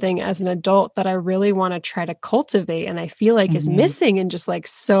something as an adult that I really want to try to cultivate, and I feel like is missing in just like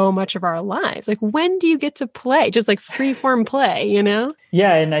so much of our lives. Like, when do you get to play? Just like free form play, you know?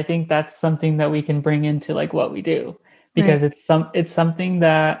 Yeah, and I think that's something that we can bring into like what we do, because it's something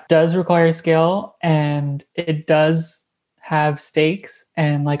that does require skill, and it does have stakes.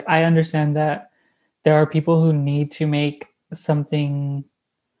 And like I understand that there are people who need to make something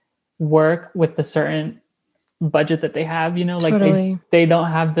work with a certain budget that they have, you know, like they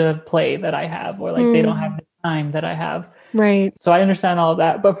don't have the play that I have, or like they don't have the time that I have. Right. So I understand all of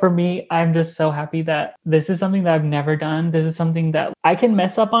that. But for me, I'm just so happy that this is something that I've never done. This is something that I can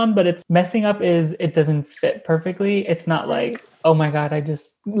mess up on, but it's messing up is it doesn't fit perfectly. It's not like, oh my God, I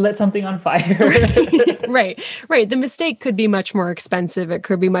just lit something on fire. Right. The mistake could be much more expensive. It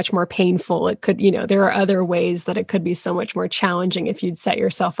could be much more painful. It could, you know, there are other ways that it could be so much more challenging if you'd set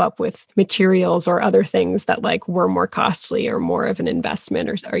yourself up with materials or other things that like were more costly or more of an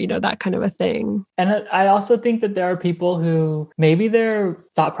investment or you know, that kind of a thing. And I also think that there are people who maybe their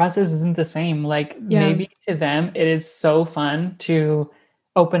thought process isn't the same. Like maybe to them, it is so fun to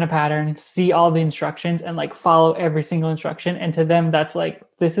open a pattern, see all the instructions and like follow every single instruction. And to them, that's like,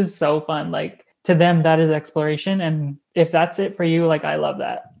 this is so fun. Like to them, that is exploration. And if that's it for you, like, I love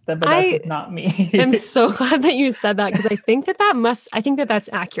that. But that's just not me. I'm so glad that you said that, because I think that's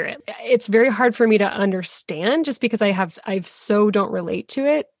accurate. It's very hard for me to understand just because I so don't relate to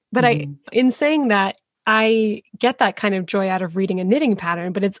it. But in saying that, I get that kind of joy out of reading a knitting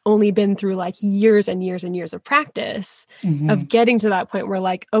pattern, but it's only been through like years and years and years of practice of getting to that point where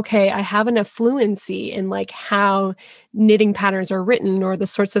like, okay, I have enough fluency in like how knitting patterns are written or the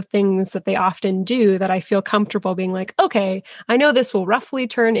sorts of things that they often do that I feel comfortable being like, okay, I know this will roughly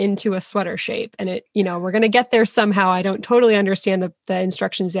turn into a sweater shape and it, you know, we're going to get there somehow. I don't totally understand the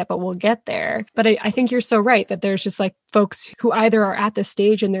instructions yet, but we'll get there. But I think you're so right that there's just like folks who either are at the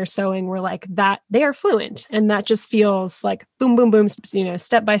stage in their sewing where like that they are fluent and that just feels like boom, boom, boom, you know,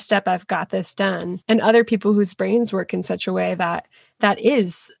 step by step, I've got this done. And other people whose brains work in such a way that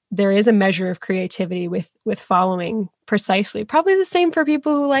there is a measure of creativity with following precisely. Probably the same for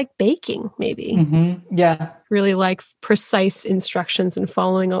people who like baking, maybe. Yeah. Really like precise instructions and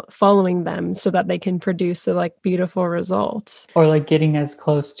following them so that they can produce a like beautiful result. Or like getting as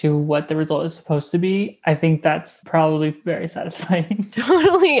close to what the result is supposed to be. I think that's probably very satisfying.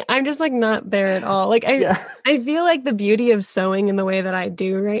 Totally. I'm just like not there at all. Like I feel like the beauty of sewing in the way that I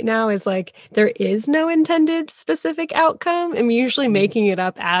do right now is like there is no intended specific outcome. I'm usually making it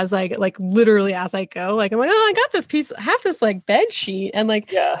up as I like literally as I go. Like I'm like, oh, I got this piece, I have this like bed sheet and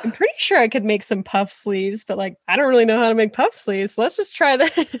like I'm pretty sure I could make some puff sleeves, but like I don't really know how to make puff sleeves. So let's just try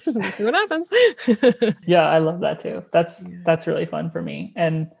this and see what happens. Yeah, I love that too. That's really fun for me.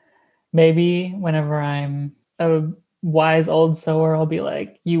 And maybe whenever I'm a wise old sewer, I'll be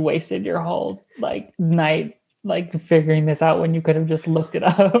like, you wasted your whole like night like figuring this out when you could have just looked it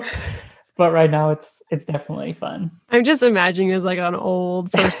up. But right now it's definitely fun. I'm just imagining you as like an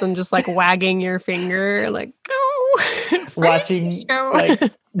old person just like wagging your finger like, go. Watching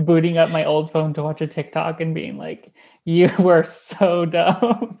like booting up my old phone to watch a TikTok and being like, you were so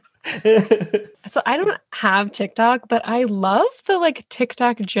dumb. So I don't have TikTok, but I love the like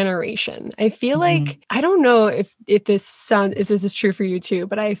TikTok generation. I feel like, I don't know if this is true for you too,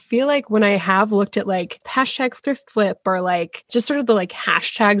 but I feel like when I have looked at like hashtag thrift flip or like just sort of the like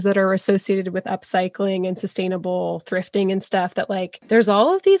hashtags that are associated with upcycling and sustainable thrifting and stuff, that like there's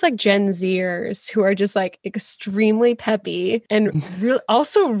all of these like Gen Zers who are just like extremely peppy and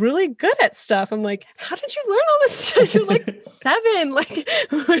also really good at stuff. I'm like, how did you learn all this stuff? You're like 7. Like,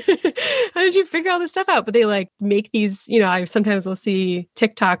 how did you figure all this stuff out? But they like make these, you know, I sometimes will see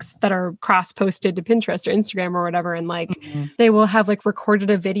TikToks that are cross-posted to Pinterest or Instagram or whatever. And like, they will have like recorded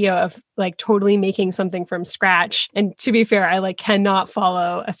a video of like totally making something from scratch. And to be fair, I like cannot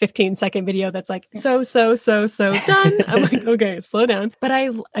follow a 15-second video that's like, so done. I'm like, okay, slow down. But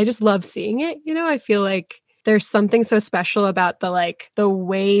I just love seeing it. You know, I feel like there's something so special about the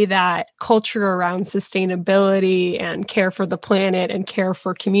way that culture around sustainability and care for the planet and care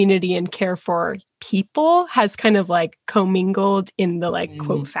for community and care for people has kind of like commingled in the like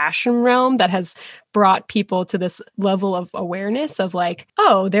quote fashion realm that has brought people to this level of awareness of like,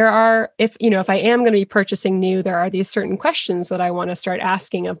 oh, there are, if I am going to be purchasing new, there are these certain questions that I want to start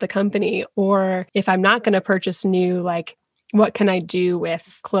asking of the company. Or if I'm not going to purchase new, like, what can I do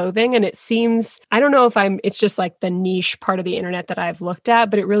with clothing? And it seems, I don't know if it's just like the niche part of the internet that I've looked at,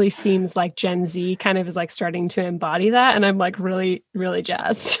 but it really seems like Gen Z kind of is like starting to embody that. And I'm like really, really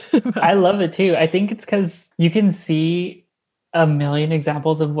jazzed. I love it too. I think it's because you can see a million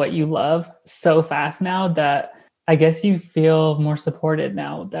examples of what you love so fast now that I guess you feel more supported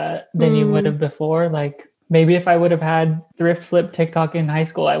now than you would have before. Like maybe if I would have had Thrift Flip TikTok in high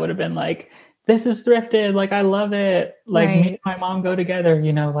school, I would have been like, this is thrifted. Like, I love it. Like me and my mom go together,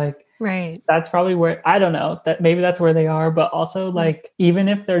 like, that's probably where, I don't know, that maybe that's where they are. But also like, even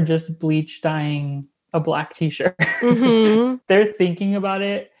if they're just bleach dyeing a black t-shirt, they're thinking about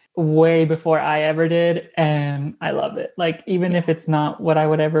it way before I ever did. And I love it. Like, even if it's not what I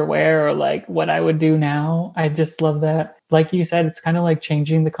would ever wear or like what I would do now, I just love that. Like you said, it's kind of like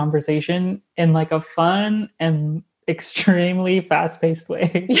changing the conversation in like a fun and extremely fast-paced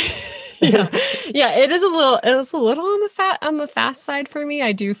way. Yeah, it is a little on the fast side for me.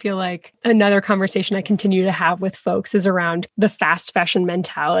 I do feel like another conversation I continue to have with folks is around the fast fashion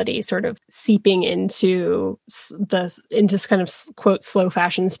mentality sort of seeping into kind of quote slow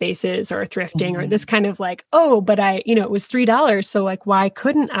fashion spaces or thrifting or this kind of like, oh, but it was $3, so like why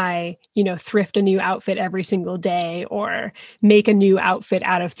couldn't I thrift a new outfit every single day or make a new outfit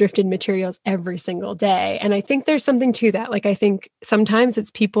out of thrifted materials every single day? And I think there's something to that. Like I think sometimes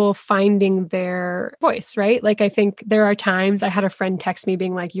it's people finding their voice, right? Like I think there are times I had a friend text me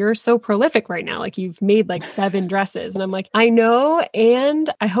being like, you're so prolific right now. Like you've made like 7 dresses. And I'm like, I know. And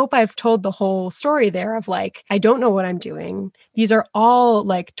I hope I've told the whole story there of like, I don't know what I'm doing. These are all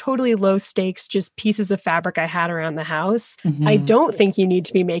like totally low stakes, just pieces of fabric I had around the house. I don't think you need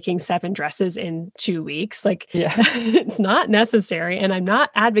to be making 7 dresses in 2 weeks. Like it's not necessary. And I'm not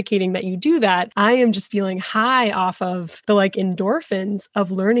advocating that you do that. I am just feeling high off of the like endorphins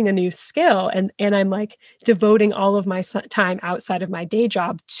of learning a new skill. And I'm like devoting all of my time outside of my day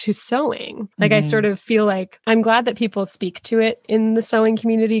job to sewing. Like I sort of feel like I'm glad that people speak to it in the sewing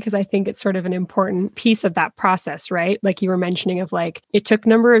community because I think it's sort of an important piece of that process, right? Like you were mentioning of like, it took a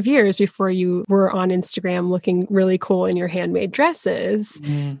number of years before you were on Instagram looking really cool in your handmade dresses.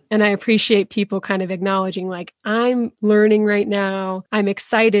 And I appreciate people kind of acknowledging like, I'm learning right now. I'm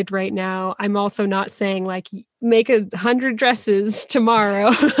excited right now. I'm also not saying like, make 100 dresses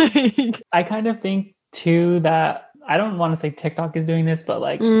tomorrow. I kind of think too that I don't want to say TikTok is doing this, but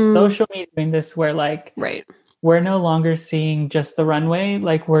like social media is doing this where like we're no longer seeing just the runway,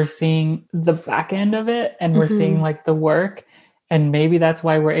 like we're seeing the back end of it and we're seeing like the work. And maybe that's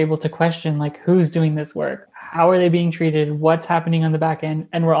why we're able to question like who's doing this work? How are they being treated? What's happening on the back end?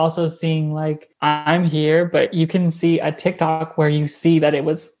 And we're also seeing like, I'm here, but you can see a TikTok where you see that it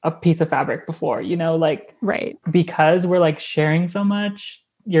was a piece of fabric before, like, because we're like sharing so much,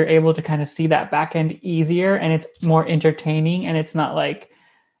 you're able to kind of see that back end easier and it's more entertaining. And it's not like,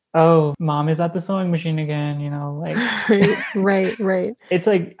 oh, mom is at the sewing machine again, like, right. It's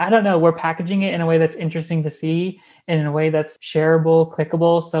like, I don't know, we're packaging it in a way that's interesting to see and in a way that's shareable,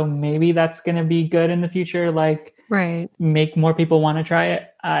 clickable. So maybe that's going to be good in the future. Like, make more people want to try it.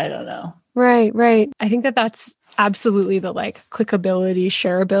 I don't know. Right. I think that's absolutely the like clickability,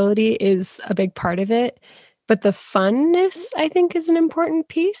 shareability is a big part of it. But the funness, I think, is an important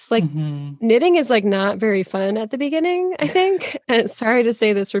piece. Like knitting is like not very fun at the beginning, I think. And sorry to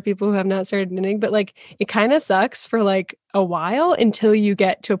say this for people who have not started knitting, but like it kind of sucks for like a while until you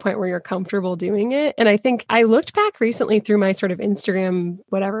get to a point where you're comfortable doing it. And I think I looked back recently through my sort of Instagram,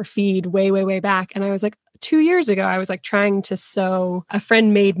 whatever feed way back. And I was like, 2 years ago, I was like trying to sew. A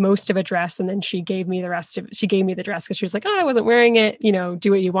friend made most of a dress and then she gave me the rest of it. She gave me the dress because she was like, oh, I wasn't wearing it, do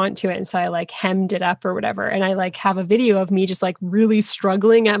what you want to it. And so I like hemmed it up or whatever. And I like have a video of me just like really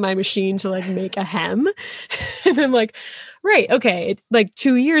struggling at my machine to like make a hem. And I'm like, right, okay. Like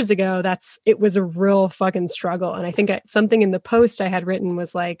 2 years ago, it was a real fucking struggle. And I think something in the post I had written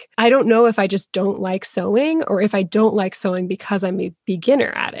was like, I don't know if I just don't like sewing or if I don't like sewing because I'm a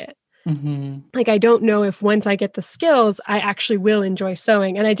beginner at it. Like, I don't know if once I get the skills, I actually will enjoy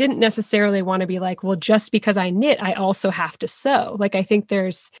sewing. And I didn't necessarily want to be like, well, just because I knit, I also have to sew. Like, I think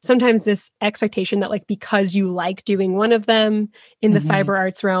there's sometimes this expectation that like, because you like doing one of them in the fiber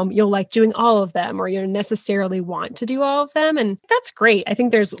arts realm, you'll like doing all of them or you necessarily want to do all of them. And that's great. I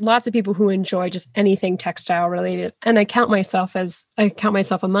think there's lots of people who enjoy just anything textile related. And I count myself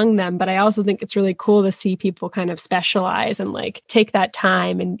among them, but I also think it's really cool to see people kind of specialize and like take that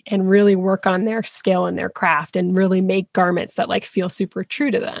time and really work on their skill and their craft and really make garments that like feel super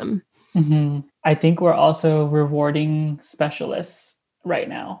true to them. I think we're also rewarding specialists right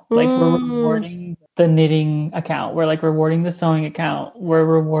now. Like we're rewarding the knitting account. We're like rewarding the sewing account. We're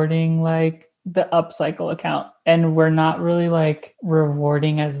rewarding like the upcycle account, and we're not really like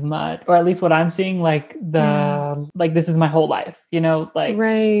rewarding as much, or at least what I'm seeing, like like this is my whole life, you know, like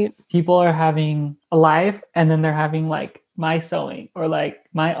right. People are having a life and then they're having like my sewing or like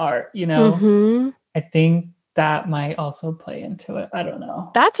my art, you know. Mm-hmm. I think that might also play into it. I don't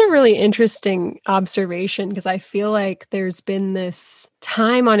know. That's a really interesting observation because I feel like there's been this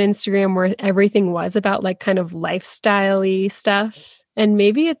time on Instagram where everything was about like kind of lifestyle-y stuff. And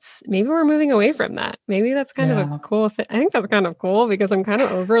maybe we're moving away from that. Maybe that's kind of a cool thing. I think that's kind of cool because I'm kind of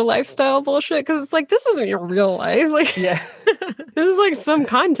over lifestyle bullshit because it's like, this isn't your real life. Like, yeah. This is like some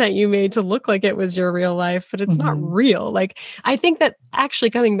content you made to look like it was your real life, but it's not real. Like, I think that actually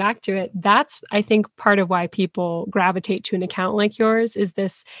coming back to it, that's, I think, part of why people gravitate to an account like yours is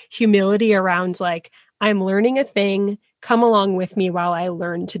this humility around like, I'm learning a thing, come along with me while I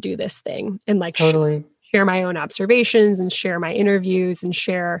learn to do this thing. And like, totally. Share my own observations and share my interviews and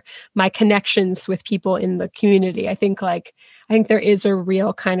share my connections with people in the community. I think there is a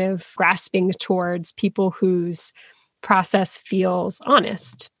real kind of grasping towards people whose process feels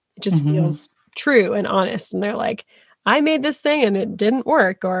honest. It just feels true and honest. And they're like, I made this thing and it didn't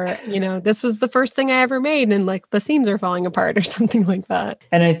work, or, you know, this was the first thing I ever made and like the seams are falling apart or something like that.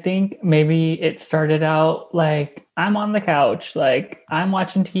 And I think maybe it started out like, I'm on the couch, like I'm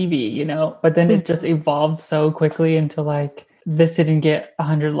watching TV, you know, but then it just evolved so quickly into like, this didn't get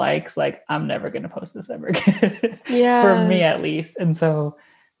 100 likes. Like, I'm never going to post this ever again. Yeah. For me, at least. And so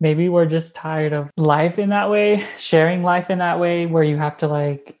maybe we're just tired of life in that way, sharing life in that way, where you have to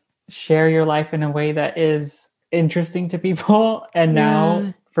like share your life in a way that is interesting to people. And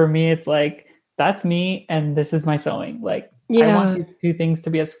now for me, it's like, that's me and this is my sewing. Like, I want these two things to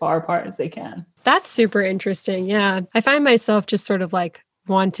be as far apart as they can. That's super interesting. Yeah. I find myself just sort of like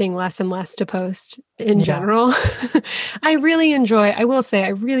wanting less and less to post in general. I really enjoy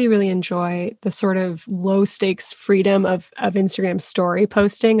the sort of low stakes freedom of Instagram story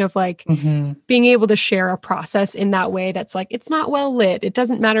posting, of like being able to share a process in that way. That's like, it's not well lit. It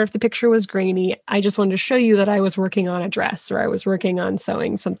doesn't matter if the picture was grainy. I just wanted to show you that I was working on a dress or I was working on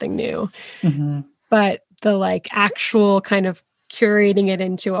sewing something new. But the like actual kind of curating it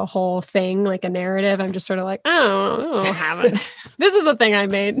into a whole thing, like a narrative, I'm just sort of like, I don't have it. This is a thing I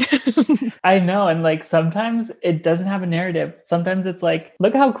made. I know. And like, sometimes it doesn't have a narrative. Sometimes it's like,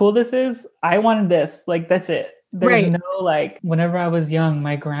 look how cool this is. I wanted this. Like, that's it. There's no like, whenever I was young,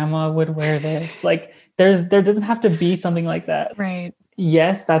 my grandma would wear this. Like, there doesn't have to be something like that. Right.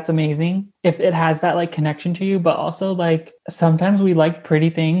 Yes, that's amazing if it has that like connection to you, but also like sometimes we like pretty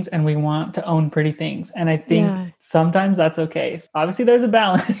things and we want to own pretty things. And I think sometimes that's okay. Obviously there's a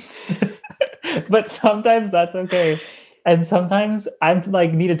balance, but sometimes that's okay. And sometimes I'm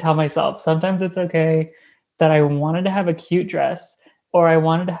like, need to tell myself, sometimes it's okay that I wanted to have a cute dress or I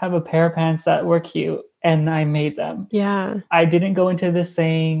wanted to have a pair of pants that were cute and I made them. Yeah. I didn't go into this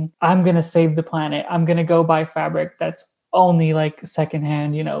saying, I'm going to save the planet. I'm going to go buy fabric that's only like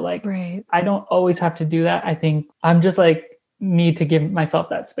secondhand, you know, like I don't always have to do that. I think I'm just like need to give myself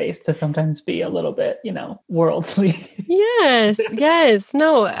that space to sometimes be a little bit, you know, worldly. Yes.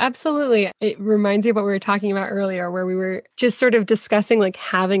 No, absolutely. It reminds me of what we were talking about earlier, where we were just sort of discussing like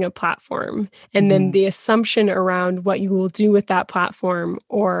having a platform and then the assumption around what you will do with that platform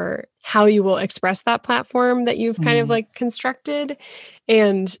or how you will express that platform that you've kind of like constructed.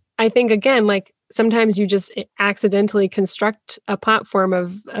 And I think, again, like, sometimes you just accidentally construct a platform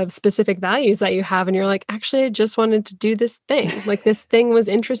of specific values that you have. And you're like, actually, I just wanted to do this thing. Like, this thing was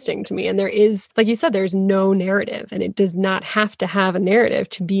interesting to me. And there is, like you said, there's no narrative, and it does not have to have a narrative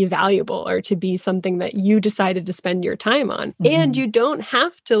to be valuable or to be something that you decided to spend your time on. And you don't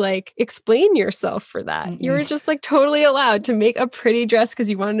have to like explain yourself for that. You're just like totally allowed to make a pretty dress because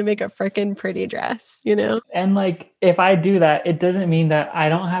you wanted to make a freaking pretty dress, you know? And like, if I do that, it doesn't mean that I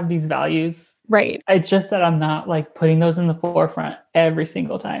don't have these values. Right. It's just that I'm not like putting those in the forefront every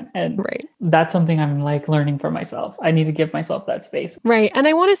single time. And that's something I'm like learning for myself. I need to give myself that space. Right. And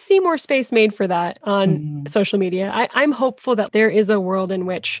I want to see more space made for that on social media. I'm hopeful that there is a world in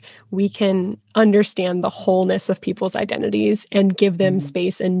which we can understand the wholeness of people's identities and give them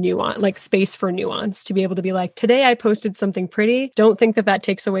space and nuance, like space for nuance, to be able to be like, today I posted something pretty. Don't think that that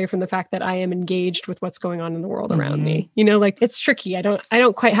takes away from the fact that I am engaged with what's going on in the world around me. You know, like, it's tricky. I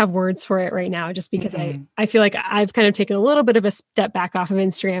don't quite have words for it right now, just because I feel like I've kind of taken a little bit of a step back off of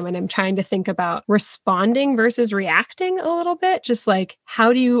Instagram, and I'm trying to think about responding versus reacting a little bit. Just like,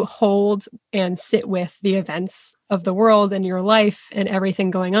 how do you hold and sit with the events of the world and your life and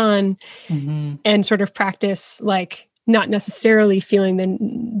everything going on, and sort of practice like not necessarily feeling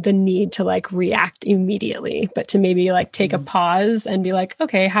the need to like react immediately, but to maybe like take a pause and be like,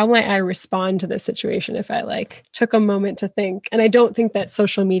 okay, how might I respond to this situation if I like took a moment to think? And I don't think that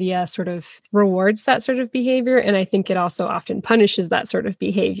social media sort of rewards that sort of behavior. And I think it also often punishes that sort of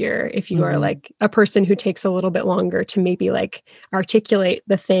behavior if you are like a person who takes a little bit longer to maybe like articulate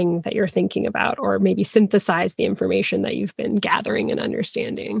the thing that you're thinking about, or maybe synthesize the information that you've been gathering and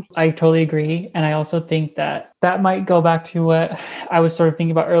understanding. I totally agree. And I also think that might go back to what I was sort of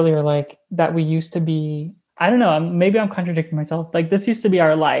thinking about earlier, like that we used to be, I don't know, maybe I'm contradicting myself. Like this used to be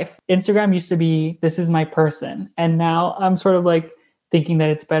our life. Instagram used to be, this is my person. And now I'm sort of like thinking that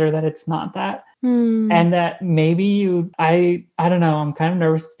it's better that it's not that. And that maybe I don't know, I'm kind of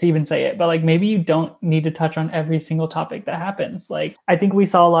nervous to even say it, but like maybe you don't need to touch on every single topic that happens. Like I think we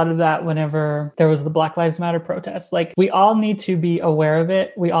saw a lot of that whenever there was the Black Lives Matter protests. Like we all need to be aware of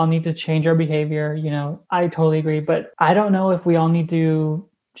it. We all need to change our behavior. You know, I totally agree, but I don't know if we all need to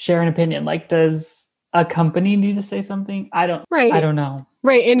share an opinion. Like, does a company need to say something? I don't know.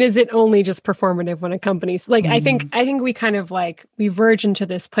 Right. And is it only just performative when a company's like, I think we kind of like, we verge into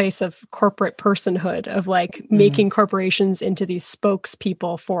this place of corporate personhood of like making corporations into these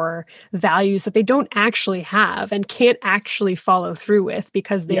spokespeople for values that they don't actually have and can't actually follow through with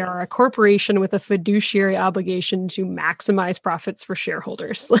because they are a corporation with a fiduciary obligation to maximize profits for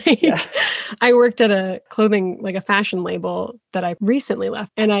shareholders. Like I worked at a clothing, like a fashion label that I recently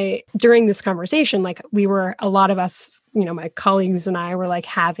left. And during this conversation, like a lot of us, you know, my colleagues and I were like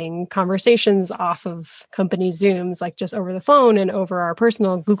having conversations off of company Zooms, like just over the phone and over our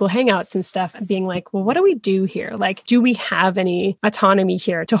personal Google Hangouts and stuff, being like, well, what do we do here? Like, do we have any autonomy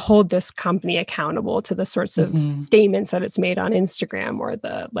here to hold this company accountable to the sorts of statements that it's made on Instagram, or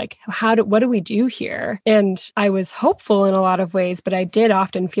the like, what do we do here? And I was hopeful in a lot of ways, but I did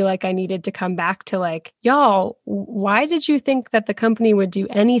often feel like I needed to come back to like, y'all, why did you think that the company would do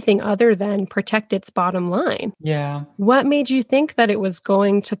anything other than protect its bottom line? Yeah. What made you think that it was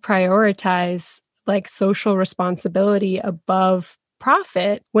going to prioritize like social responsibility above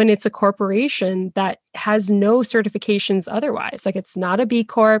profit when it's a corporation that has no certifications otherwise? Like it's not a B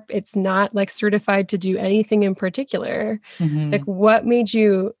Corp. It's not like certified to do anything in particular. Like what made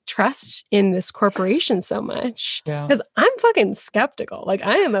you trust in this corporation so much? Because I'm fucking skeptical. Like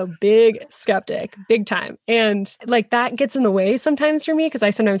I am a big skeptic, big time. And like that gets in the way sometimes for me because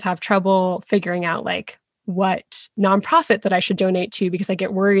I sometimes have trouble figuring out like what nonprofit that I should donate to, because I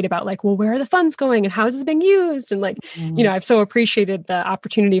get worried about like, well, where are the funds going and how is this being used? And like, you know, I've so appreciated the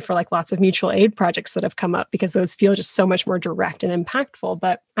opportunity for like lots of mutual aid projects that have come up because those feel just so much more direct and impactful.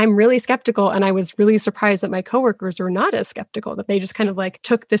 But I'm really skeptical. And I was really surprised that my coworkers were not as skeptical, that they just kind of like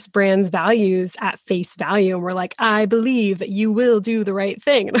took this brand's values at face value and were like, I believe that you will do the right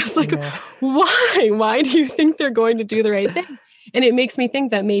thing. And I was like, why? Why do you think they're going to do the right thing? And it makes me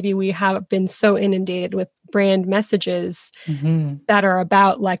think that maybe we have been so inundated with brand messages that are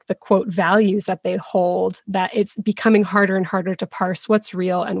about like the quote values that they hold, that it's becoming harder and harder to parse what's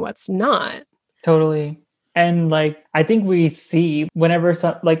real and what's not. Totally. And like, I think we see whenever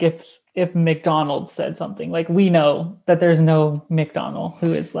like if McDonald's said something, like we know that there's no McDonald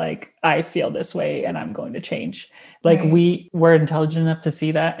who is like, I feel this way and I'm going to change. Like we're intelligent enough to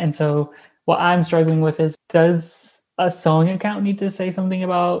see that. And so what I'm struggling with is, does a sewing account need to say something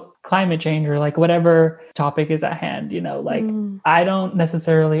about climate change or like whatever topic is at hand? You know, like I don't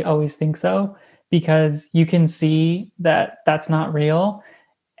necessarily always think so, because you can see that that's not real.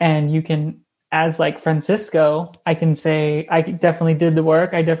 And you can, as like Francisco, I can say, I definitely did the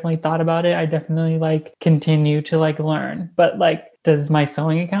work. I definitely thought about it. I definitely like continue to like learn. But like, does my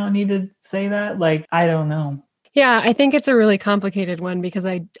sewing account need to say that? Like, I don't know. Yeah, I think it's a really complicated one because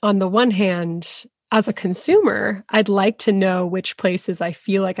on the one hand, as a consumer, I'd like to know which places I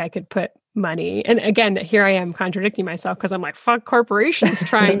feel like I could put money. And again, here I am contradicting myself because I'm like, fuck corporations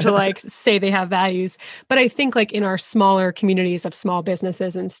trying to like say they have values. But I think like in our smaller communities of small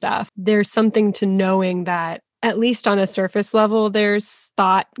businesses and stuff, there's something to knowing that at least on a surface level, there's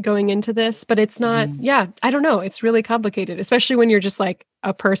thought going into this, but it's not, I don't know. It's really complicated, especially when you're just like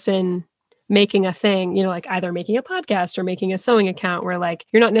a person making a thing, you know, like either making a podcast or making a sewing account where like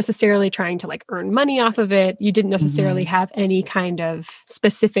you're not necessarily trying to like earn money off of it. You didn't necessarily have any kind of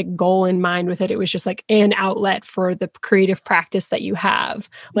specific goal in mind with it. It was just like an outlet for the creative practice that you have.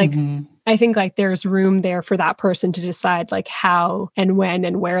 Like, I think like there's room there for that person to decide like how and when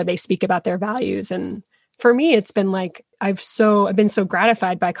and where they speak about their values. And for me, it's been like, I've been so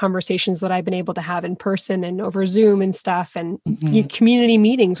gratified by conversations that I've been able to have in person and over Zoom and stuff, and community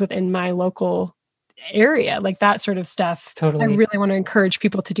meetings within my local area, like that sort of stuff. Totally. I really want to encourage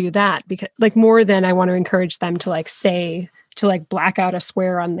people to do that, because like more than I want to encourage them to like say, to like black out a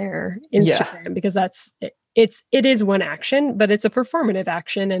swear on their Instagram, because it is one action, but it's a performative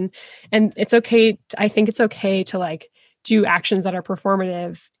action. And it's okay. I think it's okay to like do actions that are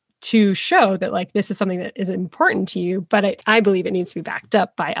performative to show that like this is something that is important to you, but I believe it needs to be backed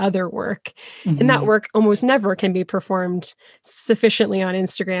up by other work. And that work almost never can be performed sufficiently on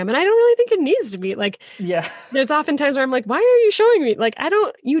Instagram. And I don't really think it needs to be. Like, there's often times where I'm like, why are you showing me? Like,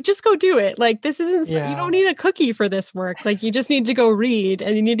 you just go do it. Like, this isn't, you don't need a cookie for this work. Like, you just need to go read,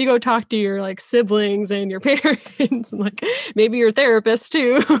 and you need to go talk to your like siblings and your parents and like maybe your therapist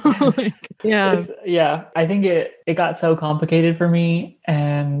too. Like, I think it got so complicated for me,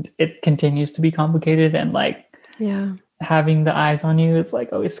 and it continues to be complicated, and like having the eyes on you is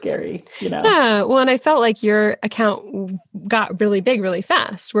like always scary, you know? Yeah. Well, and I felt like your account got really big really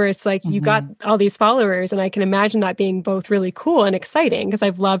fast, where it's like you got all these followers, and I can imagine that being both really cool and exciting, because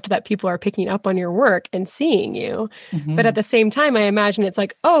I've loved that people are picking up on your work and seeing you. But at the same time, I imagine it's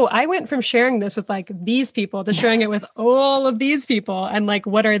like, oh, I went from sharing this with like these people to sharing it with all of these people. And like,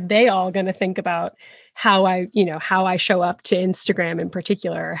 what are they all going to think about how I show up to Instagram in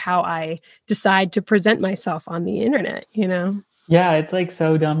particular, how I decide to present myself on the internet, you know? Yeah, it's like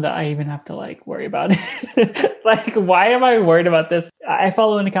so dumb that I even have to like worry about it. Like, why am I worried about this? I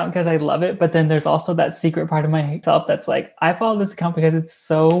follow an account because I love it, but then there's also that secret part of myself that's like, I follow this account because it's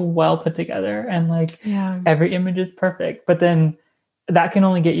so well put together, and like every image is perfect. But then that can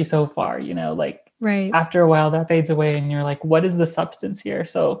only get you so far, you know, like after a while that fades away, and you're like, what is the substance here?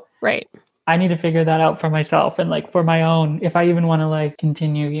 So I need to figure that out for myself, and like for my own, if I even want to like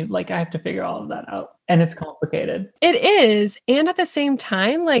continue, like I have to figure all of that out, and it's complicated. It is. And at the same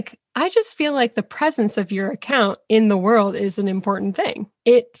time, like, I just feel like the presence of your account in the world is an important thing.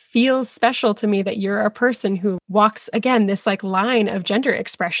 It feels special to me that you're a person who walks, again, this like line of gender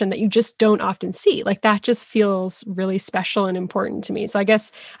expression that you just don't often see. Like, that just feels really special and important to me. So I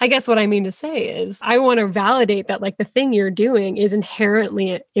guess what I mean to say is I want to validate that like the thing you're doing is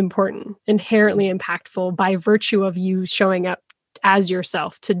inherently important, inherently impactful by virtue of you showing up as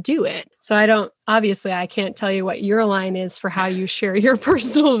yourself to do it. So I can't tell you what your line is for how you share your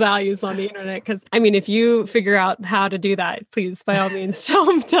personal values on the internet. Because I mean, if you figure out how to do that, please, by all means,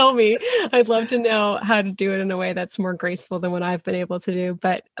 tell me. I'd love to know how to do it in a way that's more graceful than what I've been able to do.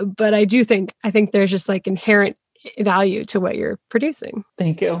 But I think there's just like inherent value to what you're producing.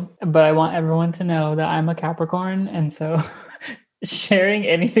 Thank you. But I want everyone to know that I'm a Capricorn. And so sharing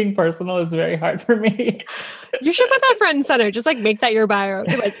anything personal is very hard for me. You should put that front and center. Just like make that your bio.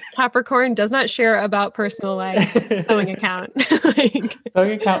 Like, Capricorn does not share about personal life. Sewing account.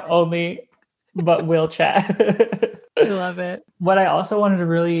 Sewing account only, but we'll chat. I love it. What I also wanted to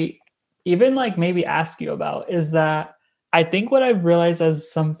really even like maybe ask you about is that I think what I've realized as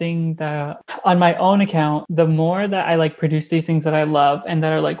something that on my own account, the more that I like produce these things that I love and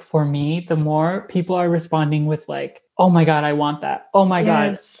that are like for me, the more people are responding with like, oh my God, I want that. Oh my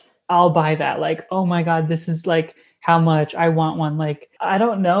God, I'll buy that. Like, oh my God, this is like how much I want one. Like, I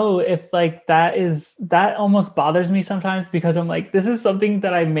don't know if like that almost bothers me sometimes, because I'm like, this is something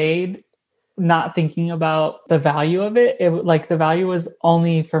that I made not thinking about the value of it. Like the value was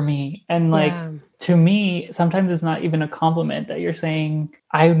only for me. And like, to me, sometimes it's not even a compliment that you're saying,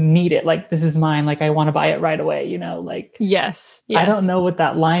 I need it. Like, this is mine. Like, I want to buy it right away, you know, like, yes. I don't know what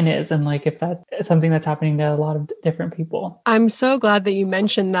that line is. And like, if that is something that's happening to a lot of different people. I'm so glad that you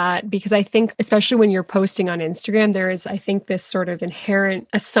mentioned that, because I think, especially when you're posting on Instagram, there is, I think, this sort of inherent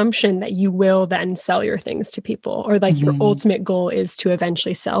assumption that you will then sell your things to people, or like your ultimate goal is to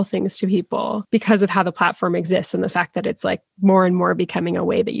eventually sell things to people because of how the platform exists and the fact that it's like more and more becoming a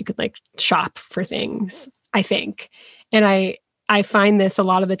way that you could like shop for things, I think. And I find this a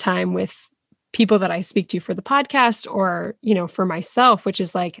lot of the time with people that I speak to for the podcast, or, you know, for myself, which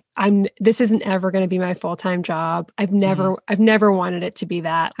is like, this isn't ever going to be my full-time job. I've never wanted it to be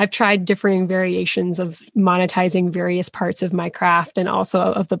that. I've tried differing variations of monetizing various parts of my craft and also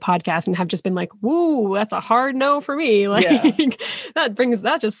of the podcast, and have just been like, woo, that's a hard no for me. Like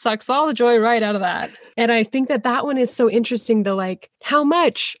that just sucks all the joy right out of that. And I think that one is so interesting, the like, how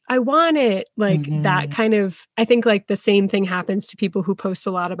much I want it, like that kind of, I think like the same thing happens to people who post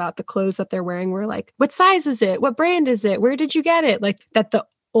a lot about the clothes that they're wearing. We're like, what size is it? What brand is it? Where did you get it? Like, that the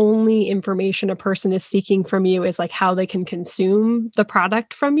only information a person is seeking from you is like how they can consume the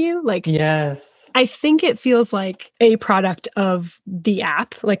product from you. Like, yes. I think it feels like a product of the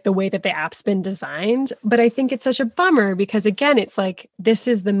app, like the way that the app's been designed. But I think it's such a bummer because, again, it's like this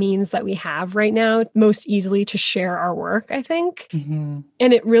is the means that we have right now most easily to share our work, I think. Mm-hmm.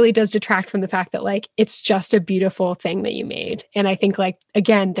 And it really does detract from the fact that like it's just a beautiful thing that you made. And I think like,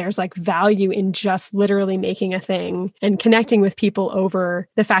 again, there's like value in just literally making a thing and connecting with people over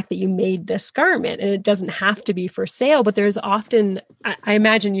the fact that you made this garment. And it doesn't have to be for sale, but there's often, I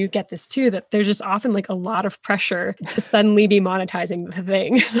imagine you get this too, that there's just often like a lot of pressure to suddenly be monetizing the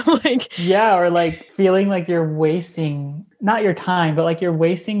thing. Like, yeah, or like feeling like you're wasting not your time, but like you're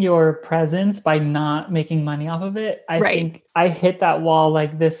wasting your presence by not making money off of it. I think I hit that wall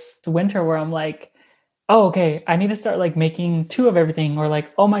like this winter where I'm like, oh, okay, I need to start like making 2 of everything, or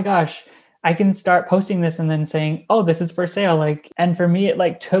like, oh my gosh, I can start posting this and then saying, oh, this is for sale. Like, and for me, it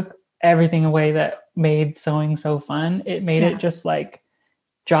like took everything away that made sewing so fun. It made it just like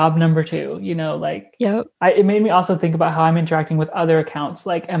job number 2, you know, like, it made me also think about how I'm interacting with other accounts.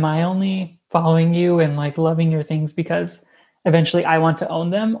 Like, am I only following you and like loving your things because eventually I want to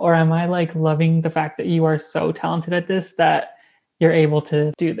own them? Or am I like loving the fact that you are so talented at this that you're able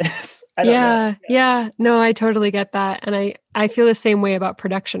to do this? I don't know. Yeah. No, I totally get that. And I feel the same way about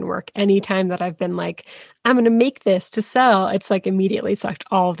production work. Anytime that I've been like, I'm going to make this to sell, it's like immediately sucked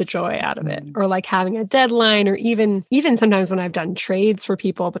all of the joy out of it. Or like having a deadline, or even sometimes when I've done trades for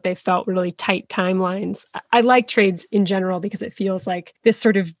people, but they felt really tight timelines. I like trades in general because it feels like this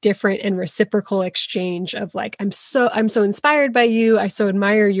sort of different and reciprocal exchange of like, I'm so inspired by you. I so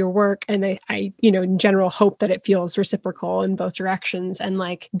admire your work. And I, in general, hope that it feels reciprocal in both directions. And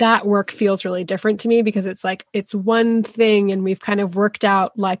like that work feels really different to me because it's like, it's one thing and we've kind of worked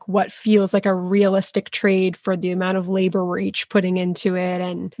out like what feels like a realistic trade for the amount of labor we're each putting into it.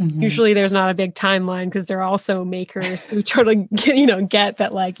 And usually there's not a big timeline because they're also makers who totally get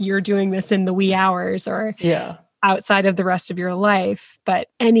that like you're doing this in the wee hours or outside of the rest of your life. But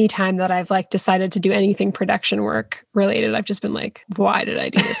anytime that I've like decided to do anything production work related, I've just been like, why did I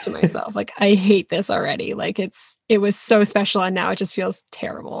do this to myself? Like, I hate this already. Like it was so special and now it just feels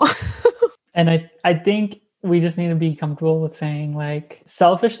terrible. And I think we just need to be comfortable with saying like,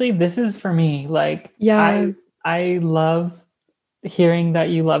 selfishly, this is for me. Like, I love hearing that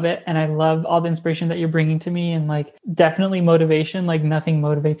you love it. And I love all the inspiration that you're bringing to me, and like definitely motivation. Like nothing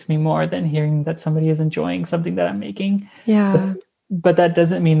motivates me more than hearing that somebody is enjoying something that I'm making. Yeah. But that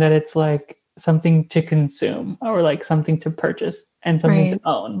doesn't mean that it's like something to consume or like something to purchase and something to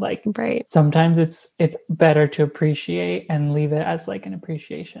own. Like sometimes it's better to appreciate and leave it as like an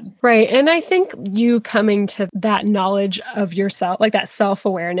appreciation. Right. And I think you coming to that knowledge of yourself, like that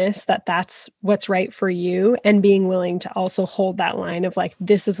self-awareness, that that's what's right for you, and being willing to also hold that line of like,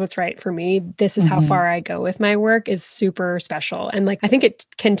 this is what's right for me. This is how far I go with my work is super special. And like, I think it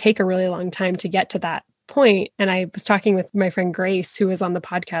can take a really long time to get to that point. And I was talking with my friend Grace, who was on the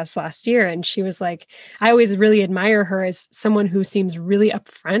podcast last year, and she was like, I always really admire her as someone who seems really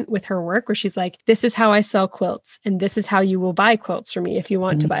upfront with her work, where she's like, this is how I sell quilts, and this is how you will buy quilts from me if you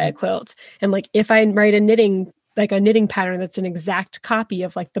want to buy a quilt. And like, if I write a knitting pattern that's an exact copy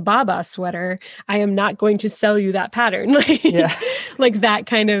of like the Baba sweater, I am not going to sell you that pattern. Like that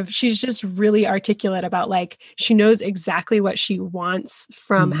kind of, she's just really articulate about like, she knows exactly what she wants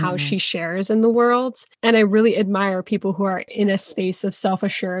from how she shares in the world. And I really admire people who are in a space of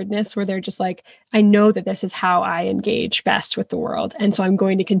self-assuredness where they're just like, I know that this is how I engage best with the world. And so I'm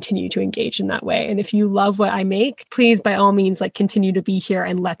going to continue to engage in that way. And if you love what I make, please, by all means, like continue to be here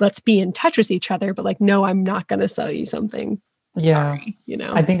and let's be in touch with each other. But like, no, I'm not going to sell you something. Sorry,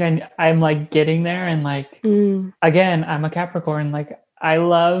 I think I'm like getting there, and like again, I'm a Capricorn. Like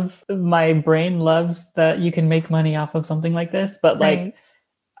my brain loves that you can make money off of something like this, but like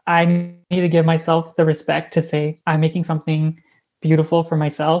I need to give myself the respect to say I'm making something beautiful for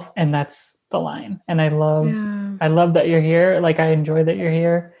myself, and that's the line. And I love that you're here. Like I enjoy that you're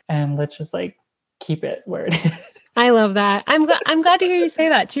here, and let's just like keep it where it is. I love that. I'm glad to hear you say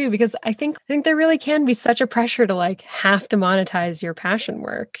that too, because I think there really can be such a pressure to like have to monetize your passion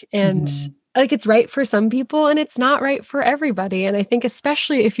work. And like it's right for some people and it's not right for everybody. And I think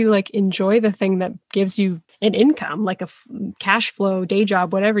especially if you like enjoy the thing that gives you an income, like a cash flow day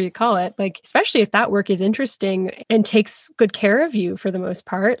job, whatever you call it, like especially if that work is interesting and takes good care of you for the most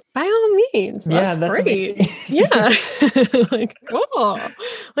part, by all means, that's great. Like cool,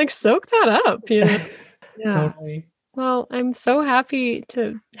 like soak that up, Yeah. Totally. Well, I'm so happy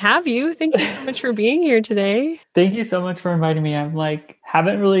to have you. Thank you so much for being here today. Thank you so much for inviting me. I'm like,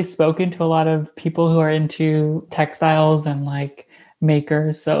 haven't really spoken to a lot of people who are into textiles and like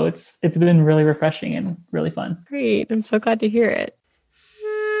makers. So it's been really refreshing and really fun. Great. I'm so glad to hear it.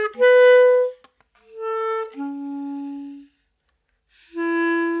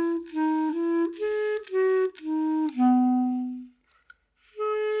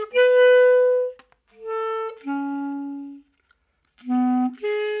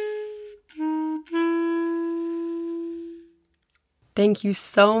 thank you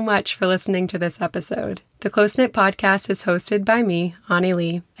so much for listening to this episode. The Close Knit Podcast is hosted by me, Ani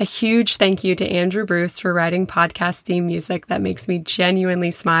Lee. A huge thank you to Andrew Bruce for writing podcast theme music that makes me genuinely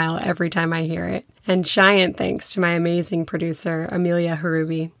smile every time I hear it. And giant thanks to my amazing producer, Amelia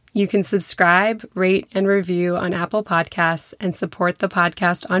Harubi. You can subscribe, rate, and review on Apple Podcasts and support the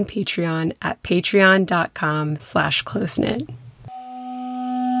podcast on Patreon at patreon.com/closeknit.